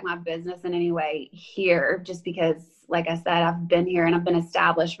didn't affect my business in any way here, just because, like I said, I've been here and I've been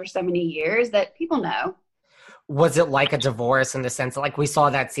established for so many years that people know. Was it like a divorce in the sense that, like, we saw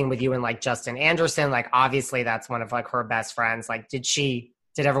that scene with you and like Justin Anderson? Like, obviously that's one of like her best friends. Like, did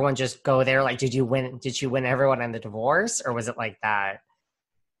everyone just go there? Like, did she win everyone in the divorce, or was it like that?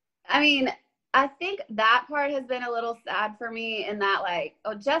 I mean, I think that part has been a little sad for me in that, like,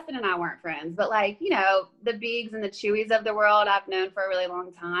 Justin and I weren't friends, but like, you know, the Biegs and the Chewies of the world I've known for a really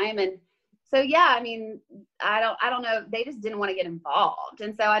long time. And so, yeah, I mean, I don't know. They just didn't want to get involved.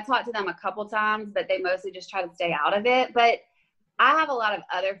 And so I talked to them a couple times, but they mostly just try to stay out of it. But I have a lot of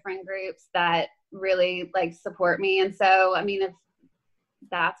other friend groups that really like support me. And so, I mean, if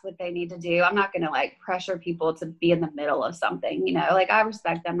that's what they need to do, I'm not going to like pressure people to be in the middle of something, you know, like I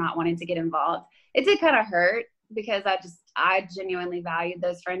respect them not wanting to get involved. It did kind of hurt because I genuinely valued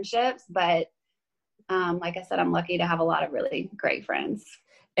those friendships, but like I said, I'm lucky to have a lot of really great friends.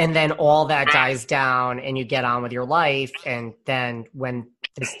 And then all that dies down and you get on with your life. And then when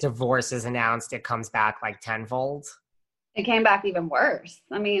this divorce is announced, it comes back like tenfold. It came back even worse.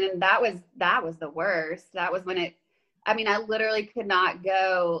 I mean, and that was the worst. That was when I literally could not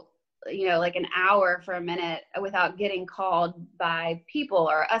go, you know, like an hour for a minute without getting called by People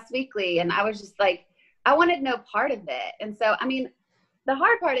or Us Weekly. And I was just like, I wanted no part of it. And so, I mean, the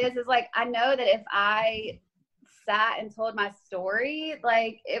hard part is like, I know that if I sat and told my story,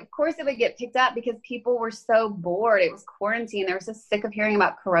 like, of course it would get picked up because people were so bored. It was quarantine. They were so sick of hearing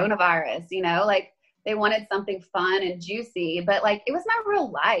about coronavirus, you know, like they wanted something fun and juicy, but like it was my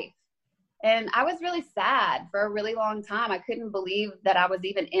real life. And I was really sad for a really long time. I couldn't believe that I was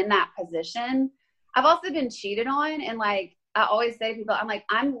even in that position. I've also been cheated on. And like, I always say to people, I'm like,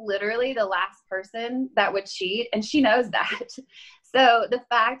 I'm literally the last person that would cheat. And she knows that. So the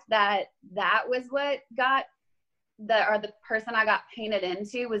fact that that was what got the person I got painted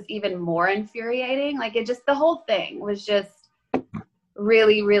into was even more infuriating. Like it just, the whole thing was just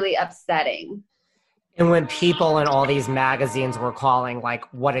really, really upsetting. And when people in all these magazines were calling, like,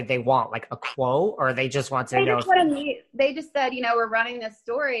 what did they want? Like a quote, or they just want to know? They just said, you know, we're running this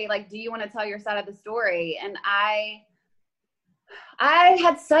story. Like, do you want to tell your side of the story? And I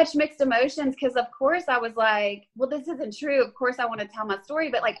had such mixed emotions because, of course, I was like, well, this isn't true. Of course, I want to tell my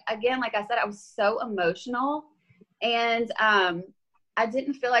story. But like, again, like I said, I was so emotional, and I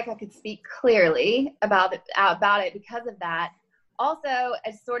didn't feel like I could speak clearly about it because of that. Also,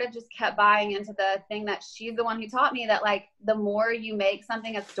 I sort of just kept buying into the thing that she's the one who taught me that, like, the more you make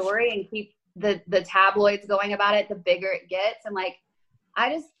something a story and keep the tabloids going about it, the bigger it gets. And like,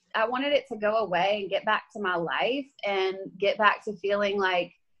 I wanted it to go away and get back to my life and get back to feeling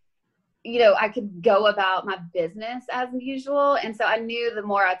like, you know, I could go about my business as usual. And so I knew the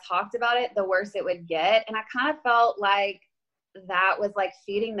more I talked about it, the worse it would get. And I kind of felt like that was like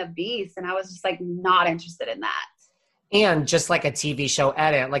feeding the beast. And I was just like not interested in that. And just like a TV show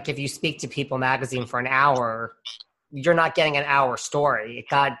edit, like if you speak to People Magazine for an hour, you're not getting an hour story.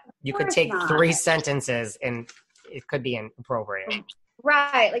 You could take 3 sentences and it could be inappropriate.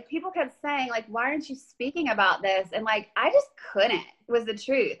 Right. Like people kept saying, like, why aren't you speaking about this? And like, I just couldn't, was the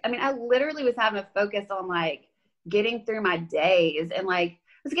truth. I mean, I literally was having to focus on like getting through my days and like,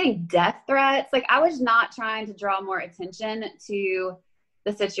 I was getting death threats. Like I was not trying to draw more attention to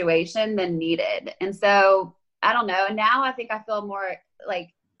the situation than needed. And so I don't know. Now I think I feel more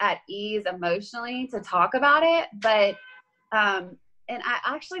like at ease emotionally to talk about it. But, and I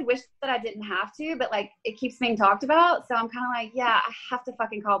actually wish that I didn't have to, but like it keeps being talked about. So I'm kind of like, yeah, I have to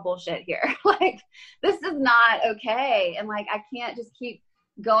fucking call bullshit here. Like this is not okay. And like, I can't just keep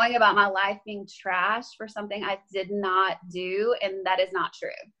going about my life being trash for something I did not do. And that is not true.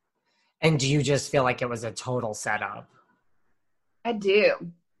 And do you just feel like it was a total setup? I do.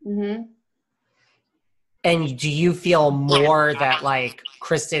 Mm-hmm. And do you feel more that like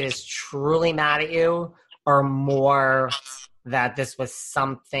Kristen is truly mad at you, or more that this was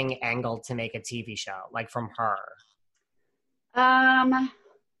something angled to make a TV show, like from her? I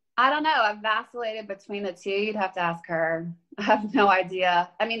don't know. I've vacillated between the two. You'd have to ask her. I have no idea.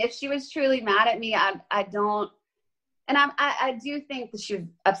 I mean, if she was truly mad at me, I don't, and I do think that she was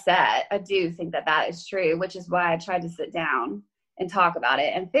upset. I do think that that is true, which is why I tried to sit down and talk about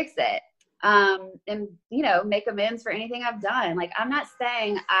it and fix it. And, you know, make amends for anything I've done. Like, I'm not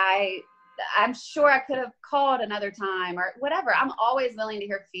saying I'm sure I could have called another time or whatever. I'm always willing to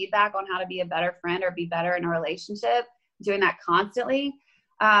hear feedback on how to be a better friend or be better in a relationship, doing that constantly.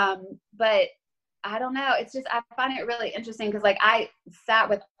 But I don't know. It's just, I find it really interesting because like I sat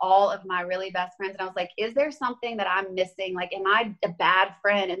with all of my really best friends and I was like, is there something that I'm missing? Like, am I a bad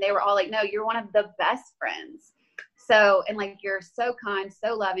friend? And they were all like, no, you're one of the best friends. So, and like, you're so kind,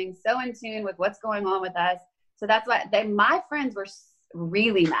 so loving, so in tune with what's going on with us. So that's why my friends were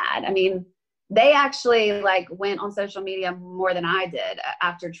really mad. I mean, they actually like went on social media more than I did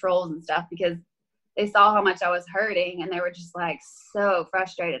after trolls and stuff because they saw how much I was hurting and they were just like so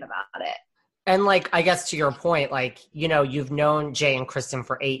frustrated about it. And like, I guess to your point, like, you know, you've known Jay and Kristen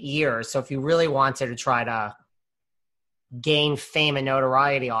for 8 years. So if you really wanted to try to gain fame and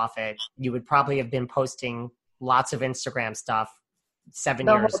notoriety off it, you would probably have been posting lots of Instagram stuff 7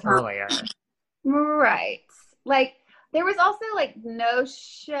 years earlier. Right. Like there was also like no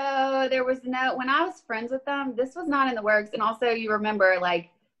show. There was no, when I was friends with them, this was not in the works. And also you remember like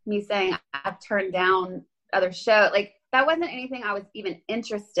me saying I've turned down other show. Like that wasn't anything I was even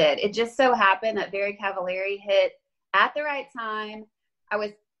interested. It just so happened that Very Cavallari hit at the right time. I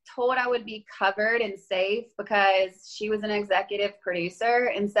was told I would be covered and safe because she was an executive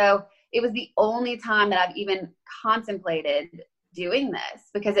producer. And so it was the only time that I've even contemplated doing this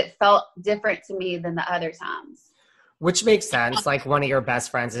because it felt different to me than the other times. Which makes sense. Like one of your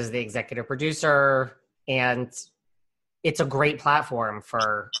best friends is the executive producer and it's a great platform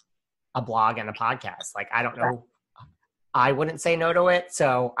for a blog and a podcast. Like, I don't know. I wouldn't say no to it.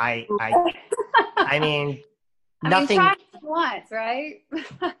 So I mean, nothing. I mean, try once, right?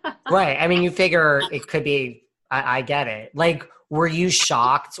 Right. I mean, you figure it could be, I get it. Like, were you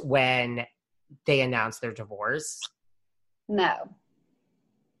shocked when they announced their divorce? No.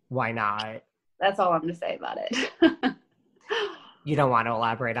 Why not? That's all I'm going to say about it. You don't want to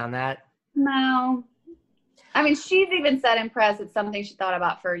elaborate on that? No. I mean, she's even said in press it's something she thought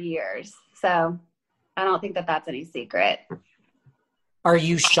about for years. So I don't think that that's any secret. Are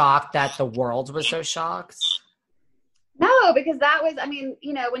you shocked that the world was so shocked? No, because that was, I mean,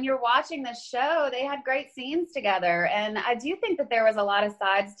 you know, when you're watching this show, they had great scenes together. And I do think that there was a lot of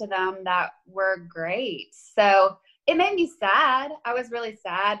sides to them that were great. So it made me sad. I was really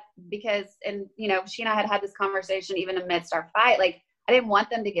sad because, and, you know, she and I had this conversation even amidst our fight. Like, I didn't want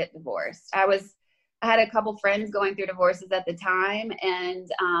them to get divorced. I had a couple friends going through divorces at the time, and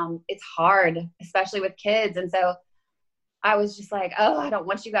it's hard, especially with kids. And so I was just like, oh, I don't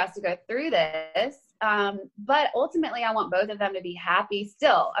want you guys to go through this. But ultimately, I want both of them to be happy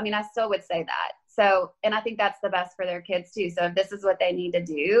still. I mean, I still would say that. So, and I think that's the best for their kids too. So if this is what they need to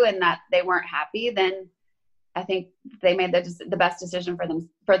do and that they weren't happy, then I think they made the best decision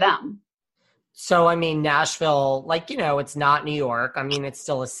for them. So, I mean, Nashville, like, you know, it's not New York. I mean, it's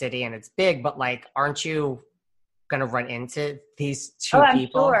still a city and it's big, but like, aren't you going to run into these two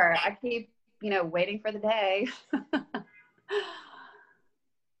people? I'm sure. I keep, you know, waiting for the day.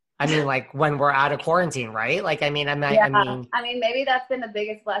 I mean, like when we're out of quarantine, right? Like, I mean, I mean, maybe that's been the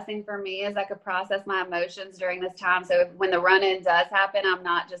biggest blessing for me is I could process my emotions during this time. So when the run-in does happen, I'm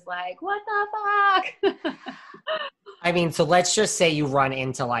not just like, what the fuck? I mean, so let's just say you run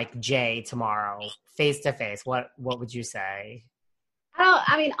into like Jay tomorrow, face to face. What would you say?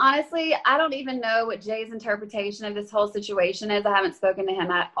 Honestly, I don't even know what Jay's interpretation of this whole situation is. I haven't spoken to him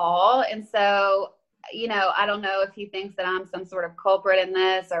at all. And so, you know, I don't know if he thinks that I'm some sort of culprit in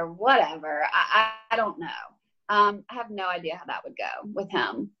this or whatever. I don't know. I have no idea how that would go with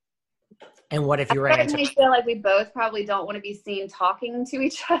him. And what if you ran into? I feel like we both probably don't want to be seen talking to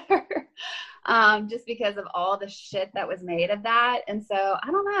each other, just because of all the shit that was made of that. And so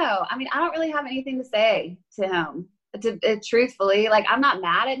I don't know. I mean, I don't really have anything to say to him. Truthfully, like I'm not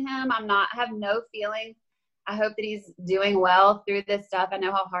mad at him. I have no feeling. I hope that he's doing well through this stuff. I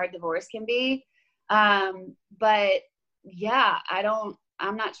know how hard divorce can be. But yeah,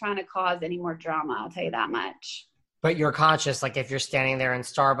 I'm not trying to cause any more drama. I'll tell you that much. But you're conscious, like if you're standing there in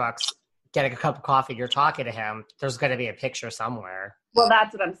Starbucks getting a cup of coffee, you're talking to him, there's going to be a picture somewhere. Well,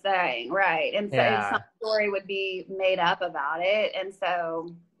 that's what I'm saying. Right. And so some story would be made up about it. And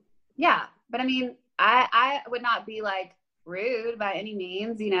so, yeah, but I mean, I would not be like rude by any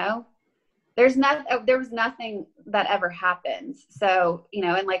means, you know. There was nothing that ever happened. So, you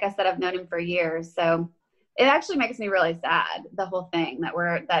know, and like I said, I've known him for years. So it actually makes me really sad, the whole thing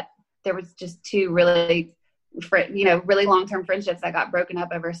that there was just two really, you know, really long-term friendships that got broken up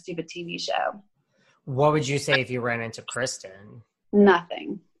over a stupid TV show. What would you say if you ran into Kristen?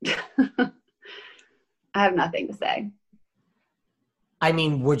 Nothing. I have nothing to say. I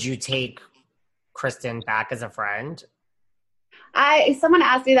mean, would you take Kristen back as a friend? Someone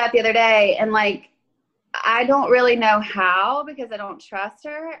asked me that the other day, and like, I don't really know how because I don't trust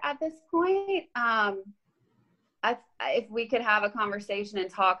her at this point. If we could have a conversation and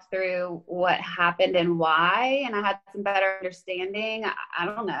talk through what happened and why, and I had some better understanding, I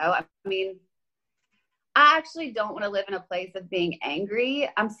don't know. I mean, I actually don't want to live in a place of being angry.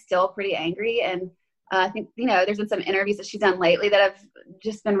 I'm still pretty angry. And I think, you know, there's been some interviews that she's done lately that have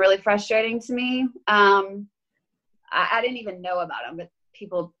just been really frustrating to me. I didn't even know about them, but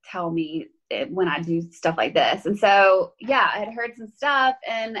people tell me when I do stuff like this. And so, yeah, I had heard some stuff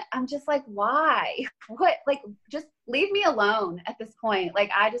and I'm just like, why? What? Like, just leave me alone at this point.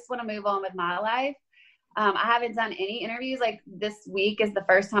 Like, I just want to move on with my life. I haven't done any interviews. Like this week is the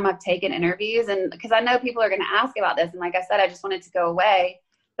first time I've taken interviews, and because I know people are going to ask about this. And like I said, I just wanted to go away,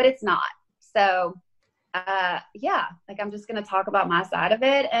 but it's not. So, yeah, like I'm just going to talk about my side of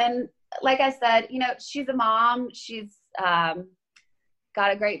it. And like I said, you know, she's a mom. She's got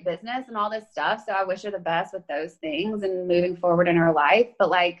a great business and all this stuff. So I wish her the best with those things and moving forward in her life. But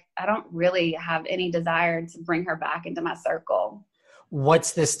like, I don't really have any desire to bring her back into my circle.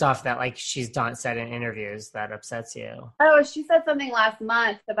 What's the stuff that like she's said in interviews that upsets you? Oh, she said something last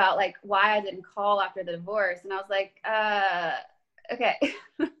month about like why I didn't call after the divorce. And I was like, okay.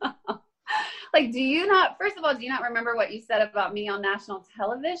 Like, first of all, do you not remember what you said about me on national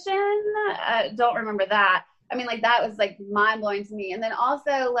television? I don't remember that. I mean, like, that was like mind blowing to me. And then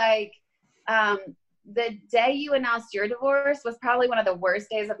also like, the day you announced your divorce was probably one of the worst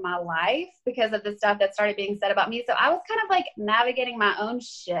days of my life because of the stuff that started being said about me. So I was kind of like navigating my own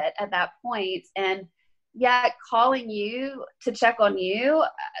shit at that point. And yeah, calling you to check on you.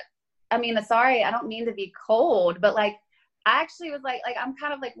 I mean, sorry, I don't mean to be cold, but like, I actually was like, I'm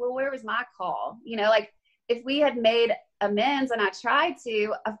kind of like, well, where was my call? You know, like if we had made amends and I tried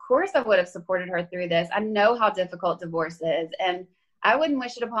to, of course I would have supported her through this. I know how difficult divorce is, and I wouldn't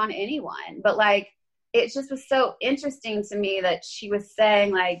wish it upon anyone, but like, it just was so interesting to me that she was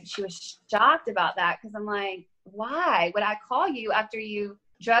saying like, she was shocked about that. Cause I'm like, why would I call you after you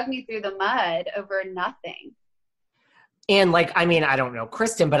drug me through the mud over nothing? And like, I mean, I don't know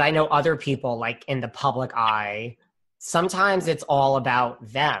Kristen, but I know other people like in the public eye, sometimes it's all about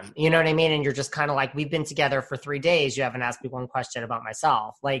them. You know what I mean? And you're just kind of like, we've been together for 3 days. You haven't asked me one question about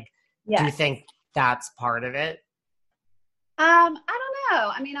myself. Like, do you think that's part of it? I don't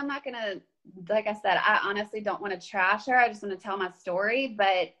know. I mean, I'm not going to, like I said, I honestly don't want to trash her. I just want to tell my story.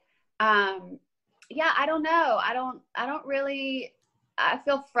 But yeah, I don't know. I don't really, I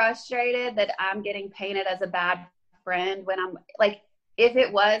feel frustrated that I'm getting painted as a bad friend when I'm like, if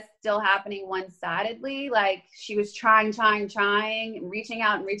it was still happening one-sidedly, like she was trying, and reaching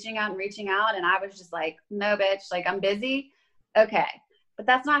out. And I was just like, no, bitch, like I'm busy. Okay. But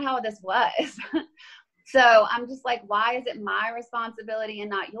that's not how this was. So I'm just like, why is it my responsibility and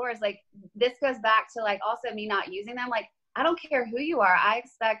not yours? Like this goes back to like also me not using them. Like, I don't care who you are. I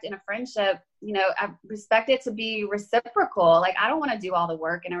expect in a friendship, you know, I respect it to be reciprocal. Like, I don't want to do all the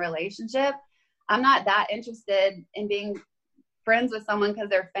work in a relationship. I'm not that interested in being friends with someone because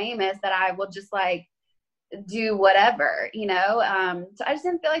they're famous that I will just like do whatever, you know? So I just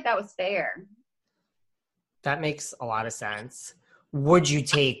didn't feel like that was fair. That makes a lot of sense. Would you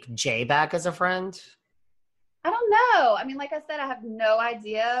take Jay back as a friend? I don't know. I mean, like I said, I have no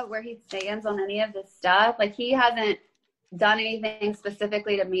idea where he stands on any of this stuff. Like he hasn't done anything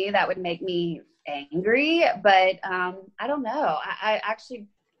specifically to me that would make me angry, but I don't know. I actually,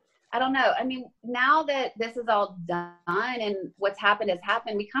 I don't know. I mean, now that this is all done and what's happened has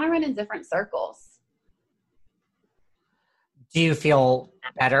happened, we kind of run in different circles. Do you feel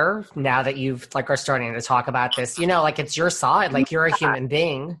better now that you've like are starting to talk about this? You know, like it's your side, like you're a human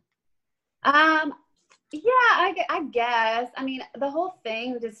being. Yeah, I guess. I mean, the whole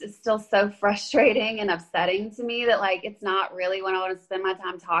thing just is still so frustrating and upsetting to me that like it's not really what I want to spend my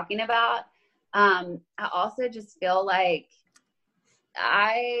time talking about. I also just feel like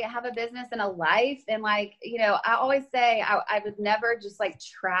I have a business and a life, and like, you know, I always say I would never just like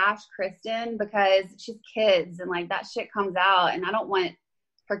trash Kristen because she's kids and like that shit comes out, and I don't want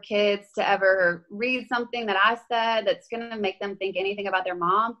her kids to ever read something that I said that's going to make them think anything about their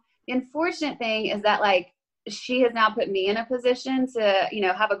mom. The unfortunate thing is that like she has now put me in a position to, you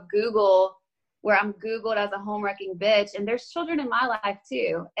know, have a Google where I'm Googled as a home-wrecking bitch, and there's children in my life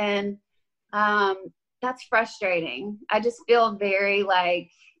too. And that's frustrating. I just feel very like,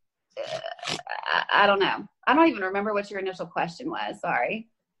 I don't know. I don't even remember what your initial question was. Sorry.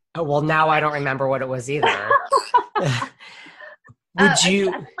 Oh, well, now I don't remember what it was either. Would you?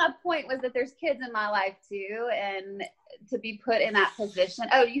 I think my point was that there's kids in my life too, and to be put in that position.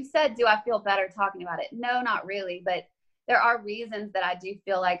 Oh, you said, do I feel better talking about it? No, not really. But there are reasons that I do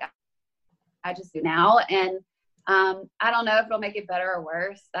feel like I just do now. And I don't know if it'll make it better or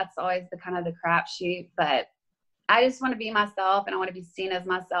worse. That's always the kind of the crapshoot. But I just want to be myself, and I want to be seen as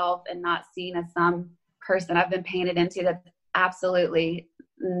myself and not seen as some person I've been painted into that's absolutely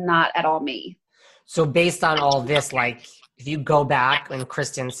not at all me. So based on all this, like if you go back and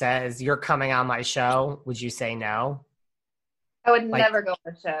Kristen says, you're coming on my show, would you say no? I would never go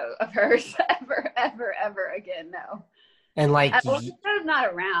on a show of hers ever again. No. And like, she's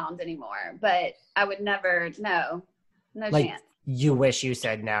not around anymore, but I would never, no like, chance. You wish you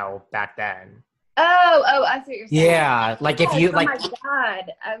said no back then. Oh, I see what you're saying. Yeah. Like if you like, oh my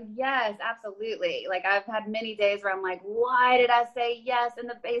God. Yes, absolutely. Like I've had many days where I'm like, why did I say yes in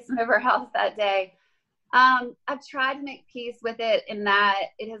the basement of her house that day? I've tried to make peace with it in that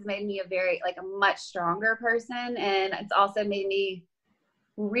it has made me a much stronger person. And it's also made me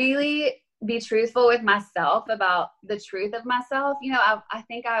really be truthful with myself about the truth of myself. You know, I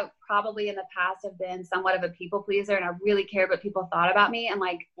think I probably in the past have been somewhat of a people pleaser, and I really cared what people thought about me. And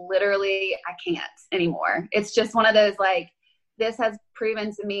like, literally I can't anymore. It's just one of those, like, this has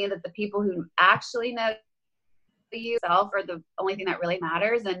proven to me that the people who actually know you self are the only thing that really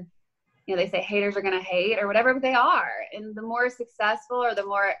matters. And you know, they say haters are going to hate or whatever, but they are. And the more successful or the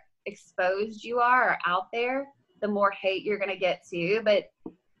more exposed you are or out there, the more hate you're going to get too. But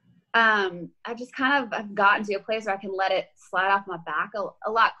I've just I've gotten to a place where I can let it slide off my back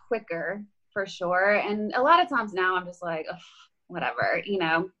a lot quicker, for sure. And a lot of times now I'm just like, whatever, you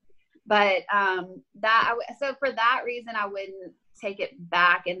know. But so for that reason, I wouldn't take it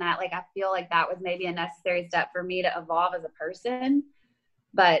back, in that, like, I feel like that was maybe a necessary step for me to evolve as a person.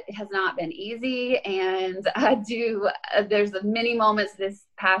 but it has not been easy. And there's many moments this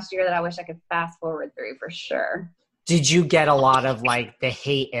past year that I wish I could fast forward through for sure. Did you get a lot of like the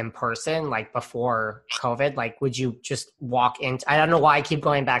hate in person, like before COVID? Like, would you just walk into, I don't know why I keep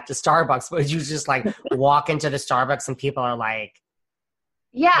going back to Starbucks, but would you just like walk into the Starbucks and people are like,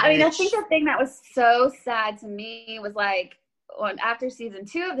 yeah, I mean, I think the thing that was so sad to me was like, after season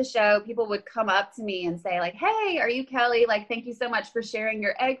 2 of the show, people would come up to me and say like, hey, are you Kelly? Like, thank you so much for sharing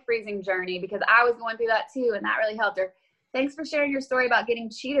your egg freezing journey, because I was going through that too. And that really helped. Or thanks for sharing your story about getting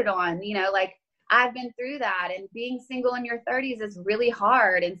cheated on. You know, like, I've been through that, and being single in your 30s is really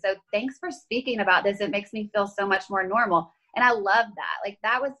hard. And so thanks for speaking about this. It makes me feel so much more normal. And I love that. Like,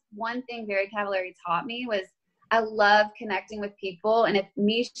 that was one thing Very Cavallari taught me, was I love connecting with people. And if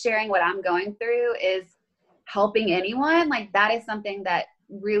me sharing what I'm going through is helping anyone, like, that is something that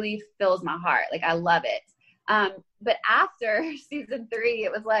really fills my heart. Like, I love it. But after season 3,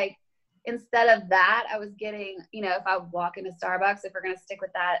 it was like, instead of that, I was getting, you know, if I walk into Starbucks, if we're going to stick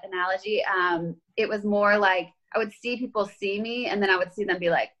with that analogy, it was more like I would see people see me, and then I would see them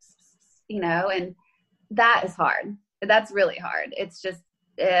be like, you know, and that is hard. That's really hard. It's just,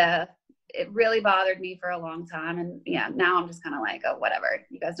 it really bothered me for a long time. And yeah, now I'm just kind of like, oh, whatever.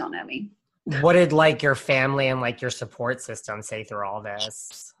 You guys don't know me. what did like your family and like your support system say through all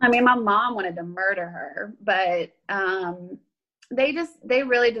this? I mean, my mom wanted to murder her, but, they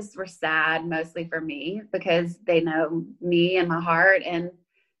really just were sad, mostly for me, because they know me and my heart and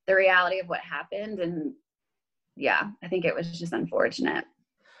the reality of what happened. And yeah, I think it was just unfortunate.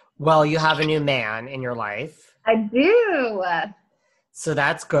 Well, you have a new man in your life. I do. So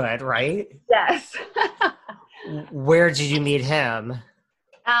that's good, right? Yes. Where did you meet him?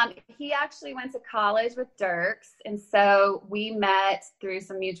 He actually went to college with Dirks. And so we met through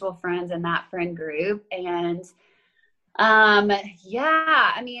some mutual friends in that friend group. And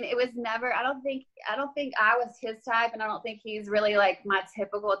yeah, I mean, it was never, I don't think I was his type, and I don't think he's really like my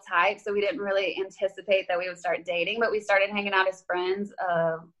typical type. So we didn't really anticipate that we would start dating, but we started hanging out as friends,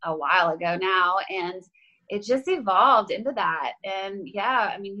 a while ago now. And it just evolved into that. And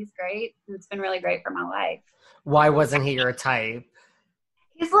yeah, I mean, he's great. It's been really great for my life. Why wasn't he your type?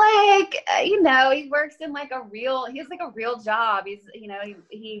 He's like, you know, he works in like he has like a real job. He's, you know,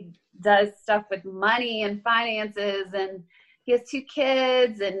 he does stuff with money and finances, and he has 2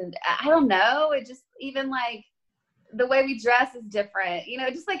 kids, and I don't know. It just, even like the way we dress is different, you know,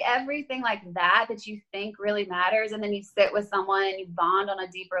 just like everything like that you think really matters. And then you sit with someone and you bond on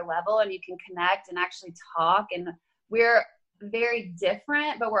a deeper level, and you can connect and actually talk. And we're very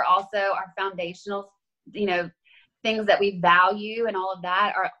different, but we're also, our foundational, you know, things that we value and all of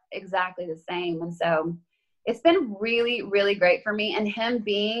that are exactly the same. And so it's been really, really great for me. And him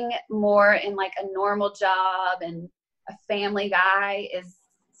being more in like a normal job and a family guy is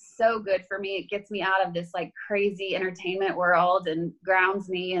so good for me. It gets me out of this like crazy entertainment world and grounds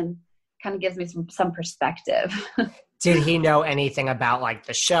me and kind of gives me some perspective. Did he know anything about like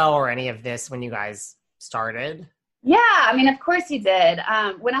the show or any of this when you guys started? Yeah, I mean, of course he did.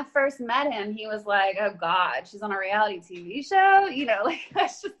 When I first met him, he was like, oh God, she's on a reality TV show. You know, like,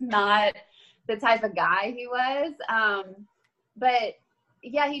 that's just not the type of guy he was. But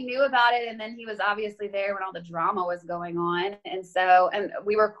yeah, he knew about it. And then he was obviously there when all the drama was going on. And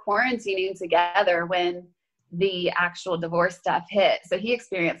we were quarantining together when the actual divorce stuff hit. So he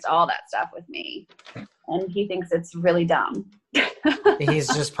experienced all that stuff with me. And he thinks it's really dumb. He's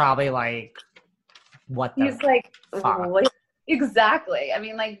just probably like, what the he's like, fuck? Exactly. I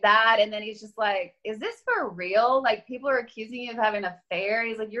mean, like that. And then he's just like, is this for real? Like, people are accusing you of having an affair.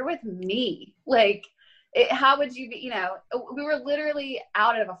 He's like, you're with me. Like, how would you be, you know, we were literally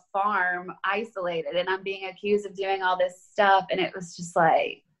out of a farm, isolated, and I'm being accused of doing all this stuff. And it was just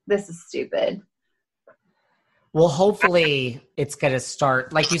like, this is stupid. Well, hopefully it's going to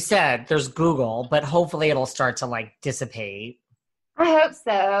start, like you said, there's Google, but hopefully it'll start to like dissipate. I hope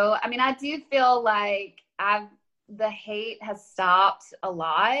so. I mean, I do feel like the hate has stopped a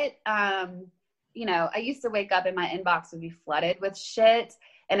lot. You know, I used to wake up and my inbox would be flooded with shit,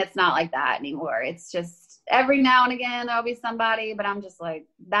 and it's not like that anymore. It's just every now and again there'll be somebody, but I'm just like,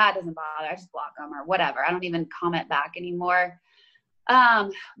 that doesn't bother. I just block them or whatever. I don't even comment back anymore.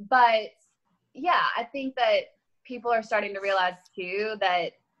 But yeah, I think that people are starting to realize too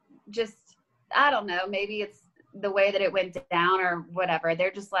that just, I don't know, maybe it's the way that it went down or whatever.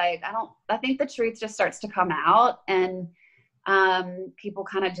 They're just like, I think the truth just starts to come out, and people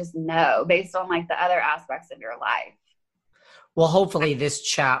kind of just know based on like the other aspects of your life. Well, hopefully this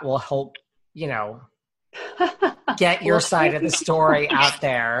chat will help, you know, get your side of the story out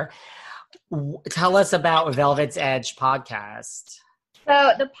there. Tell us about Velvet's Edge podcast.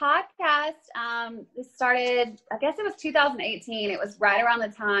 So the podcast started, I guess it was 2018. It was right around the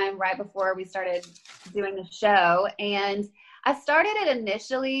time, right before we started doing the show. And I started it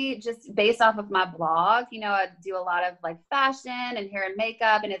initially just based off of my blog. You know, I do a lot of like fashion and hair and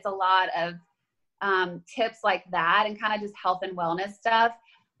makeup, and it's a lot of tips like that and kind of just health and wellness stuff.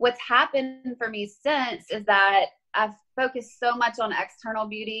 What's happened for me since is that I've focused so much on external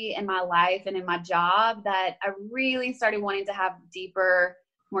beauty in my life and in my job that I really started wanting to have deeper,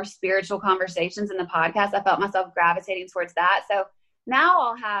 more spiritual conversations in the podcast. I felt myself gravitating towards that. So now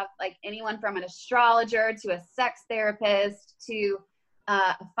I'll have like anyone from an astrologer to a sex therapist to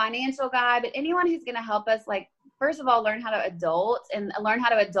a financial guy, but anyone who's going to help us, like, first of all, learn how to adult and learn how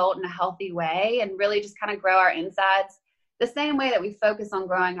to adult in a healthy way and really just kind of grow our insides the same way that we focus on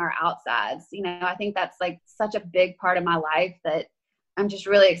growing our outsides. You know, I think that's like such a big part of my life that I'm just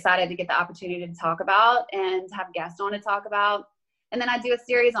really excited to get the opportunity to talk about and have guests on to talk about. And then I do a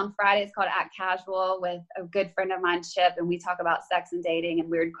series on Fridays called Act Casual with a good friend of mine, Chip, and we talk about sex and dating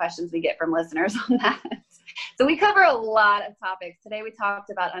and weird questions we get from listeners on that. So we cover a lot of topics. Today we talked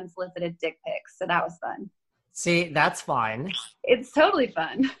about unsolicited dick pics, so that was fun. See, that's fun. It's totally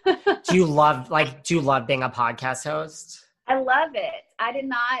fun. Do you love being a podcast host? I love it. I did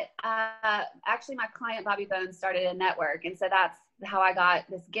not, actually my client, Bobby Bones, started a network. And so that's how I got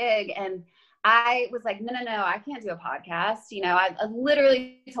this gig. And I was like, no, I can't do a podcast. You know, I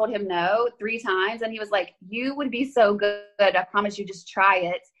literally told him no 3 times. And he was like, you would be so good. I promise you, just try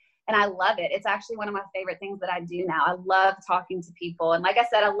it. And I love it. It's actually one of my favorite things that I do now. I love talking to people. And like I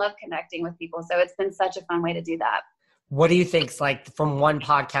said, I love connecting with people. So it's been such a fun way to do that. What do you think is like from one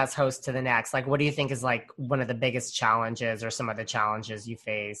podcast host to the next? Like, what do you think is like one of the biggest challenges or some of the challenges you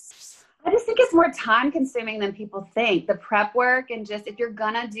face? I just think it's more time consuming than people think. The prep work and just, if you're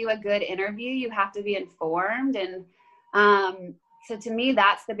going to do a good interview, you have to be informed. And so to me,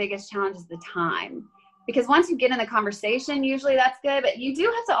 that's the biggest challenge is the time. Because once you get in the conversation, usually that's good, but you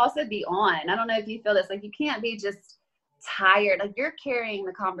do have to also be on. I don't know if you feel this, like you can't be just tired, like you're carrying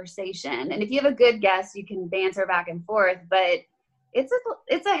the conversation. And if you have a good guest, you can banter back and forth, but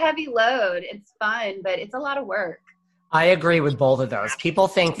it's a heavy load. It's fun, but it's a lot of work. I agree with both of those. People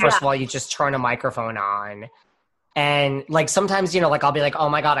think, first of all, you just turn a microphone on and like sometimes, you know, like I'll be like, oh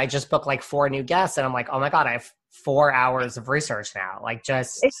my God, I just booked like 4 new guests. And I'm like, oh my God, I have 4 hours of research now. Like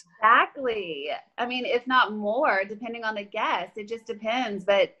just. Exactly. I mean, if not more, depending on the guest, it just depends.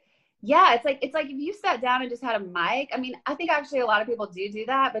 But yeah, it's like if you sat down and just had a mic, I mean, I think actually a lot of people do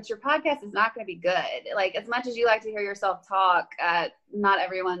that, but your podcast is not going to be good. Like as much as you like to hear yourself talk, not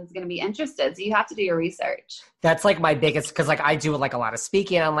everyone's going to be interested. So you have to do your research. That's like my biggest, because like I do like a lot of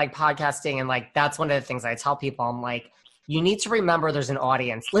speaking on like podcasting. And like, that's one of the things I tell people. I'm like, you need to remember there's an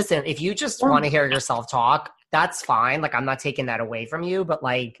audience. Listen, if you just want to hear yourself talk, that's fine. Like I'm not taking that away from you, but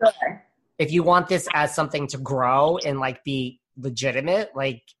like, sure. If you want this as something to grow and like be legitimate,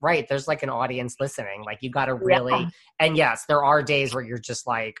 like, right, there's like an audience listening. Like you got to really, and yes, there are days where you're just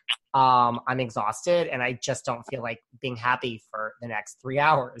like, I'm exhausted and I just don't feel like being happy for the next 3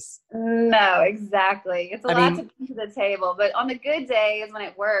 hours. No, exactly. It's a lot to bring to the table, but on the good days when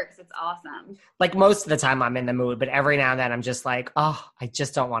it works, it's awesome. Like most of the time I'm in the mood, but every now and then I'm just like, oh, I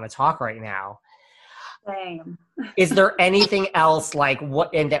just don't want to talk right now. Same. Is there anything else like what,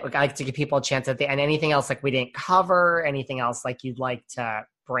 and that I like to give people a chance at the end, anything else like we didn't cover, anything else like you'd like to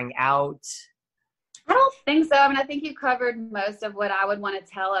bring out? I don't think so. I mean, I think you covered most of what I would want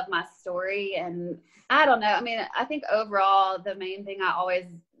to tell of my story. And I don't know. I mean, I think overall, the main thing I always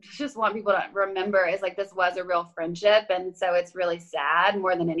just want people to remember is like, this was a real friendship. And so it's really sad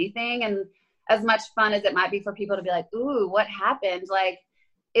more than anything. And as much fun as it might be for people to be like, ooh, what happened? Like,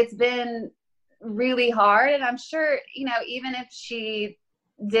 it's been really hard. And I'm sure, you know, even if she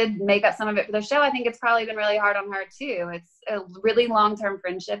did make up some of it for the show, I think it's probably been really hard on her too. It's a really long-term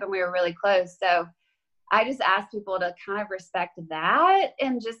friendship and we were really close. So I just ask people to kind of respect that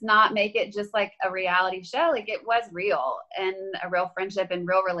and just not make it just like a reality show. Like it was real and a real friendship and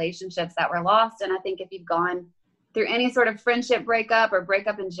real relationships that were lost. And I think if you've gone through any sort of friendship breakup or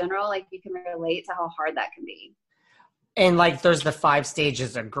breakup in general, like you can relate to how hard that can be. And like, there's the 5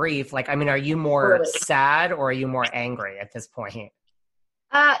 stages of grief. Like, I mean, are you more sad or are you more angry at this point?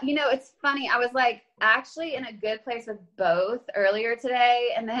 You know, it's funny. I was like actually in a good place with both earlier today.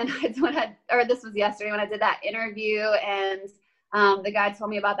 And then this was yesterday when I did that interview and the guy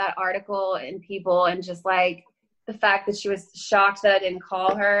told me about that article in People and just like the fact that she was shocked that I didn't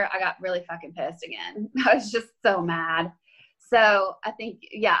call her. I got really fucking pissed again. I was just so mad. So I think,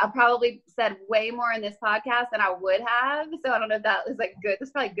 yeah, I probably said way more in this podcast than I would have. So I don't know if that is like good.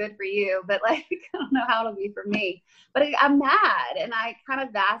 That's probably good for you, but like, I don't know how it'll be for me. But I'm mad, and I kind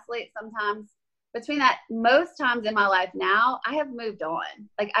of vacillate sometimes between that. Most times in my life now, I have moved on.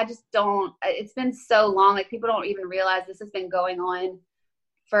 Like, I just don't, it's been so long. Like, people don't even realize this has been going on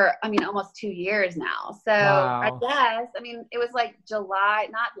for, almost 2 years now. So wow. I guess, it was like July,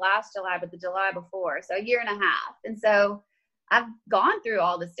 not last July, but the July before. So a year and a half. And so I've gone through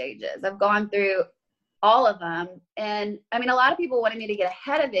all the stages. I've gone through all of them. And a lot of people wanted me to get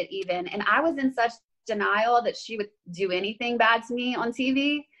ahead of it even. And I was in such denial that she would do anything bad to me on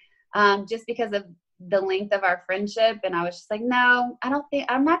TV, just because of the length of our friendship. And I was just like, no,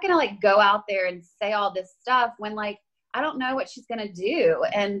 I'm not going to like go out there and say all this stuff when like, I don't know what she's going to do.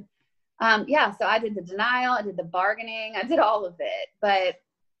 And so I did the denial, I did the bargaining, I did all of it. But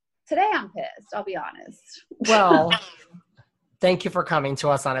today I'm pissed, I'll be honest. Well, thank you for coming to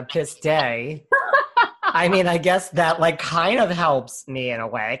us on a pissed day. I guess that like kind of helps me in a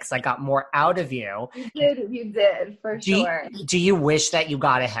way because I got more out of you. You did, for sure. Do you wish that you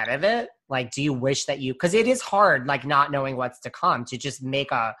got ahead of it? Like, do you wish that because it is hard, like not knowing what's to come, to just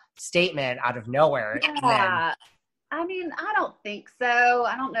make a statement out of nowhere. Yeah. I don't think so.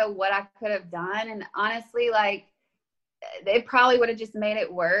 I don't know what I could have done. And honestly, like, it probably would have just made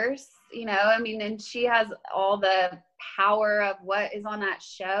it worse, and she has all the power of what is on that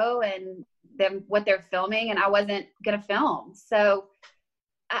show and what they're filming, and I wasn't going to film. So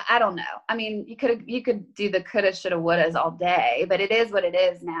I don't know. You could do the coulda, shoulda, wouldas all day, but it is what it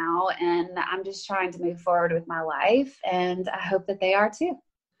is now. And I'm just trying to move forward with my life, and I hope that they are too.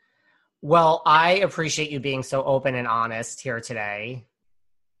 Well, I appreciate you being so open and honest here today,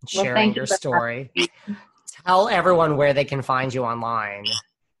 sharing your story. Tell everyone where they can find you online.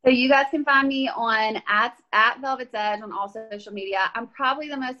 So you guys can find me on at Velvet's Edge on all social media. I'm probably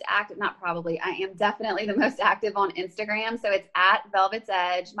the most active, I am definitely the most active on Instagram. So it's at Velvet's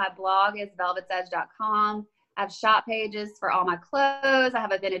Edge. My blog is velvetsedge.com. I have shop pages for all my clothes. I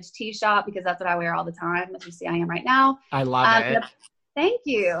have a vintage tee shop because that's what I wear all the time. As you see, I am right now. I love it. Thank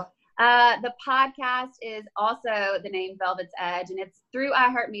you. The podcast is also the name Velvet's Edge, and it's through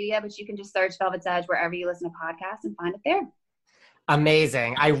iHeartMedia, but you can just search Velvet's Edge wherever you listen to podcasts and find it there.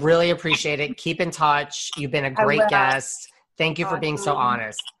 Amazing. I really appreciate it. Keep in touch. You've been a great guest. Thank you for being so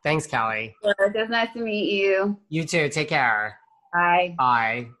honest. Thanks, Kelly. It was nice to meet you. You too. Take care. Bye.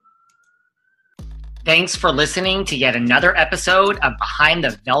 Bye. Thanks for listening to yet another episode of Behind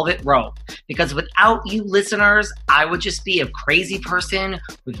the Velvet Rope. Because without you listeners, I would just be a crazy person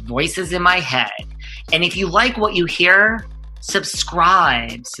with voices in my head. And if you like what you hear,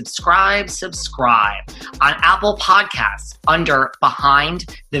 subscribe on Apple Podcasts under Behind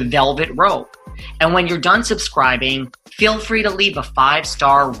the Velvet Rope. And when you're done subscribing, feel free to leave a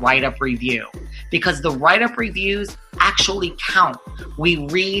 5-star write-up review, because the write-up reviews actually count. We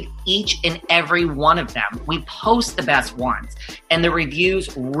read each and every one of them. We post the best ones, and the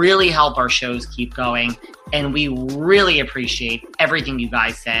reviews really help our shows keep going. And we really appreciate everything you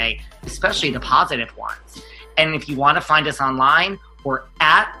guys say, especially the positive ones. And if you want to find us online, we're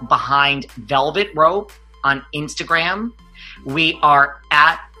at Behind Velvet Rope on Instagram. We are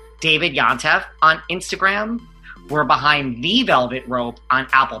at David Yontef on Instagram. We're Behind the Velvet Rope on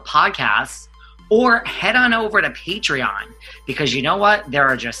Apple Podcasts. Or head on over to Patreon, because you know what? There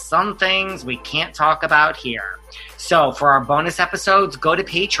are just some things we can't talk about here. So for our bonus episodes, go to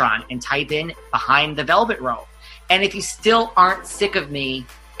Patreon and type in Behind the Velvet Rope. And if you still aren't sick of me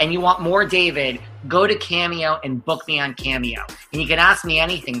and you want more David, go to Cameo and book me on Cameo. And you can ask me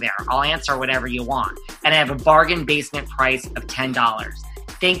anything there. I'll answer whatever you want. And I have a bargain basement price of $10.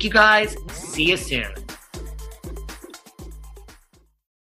 Thank you guys. See you soon.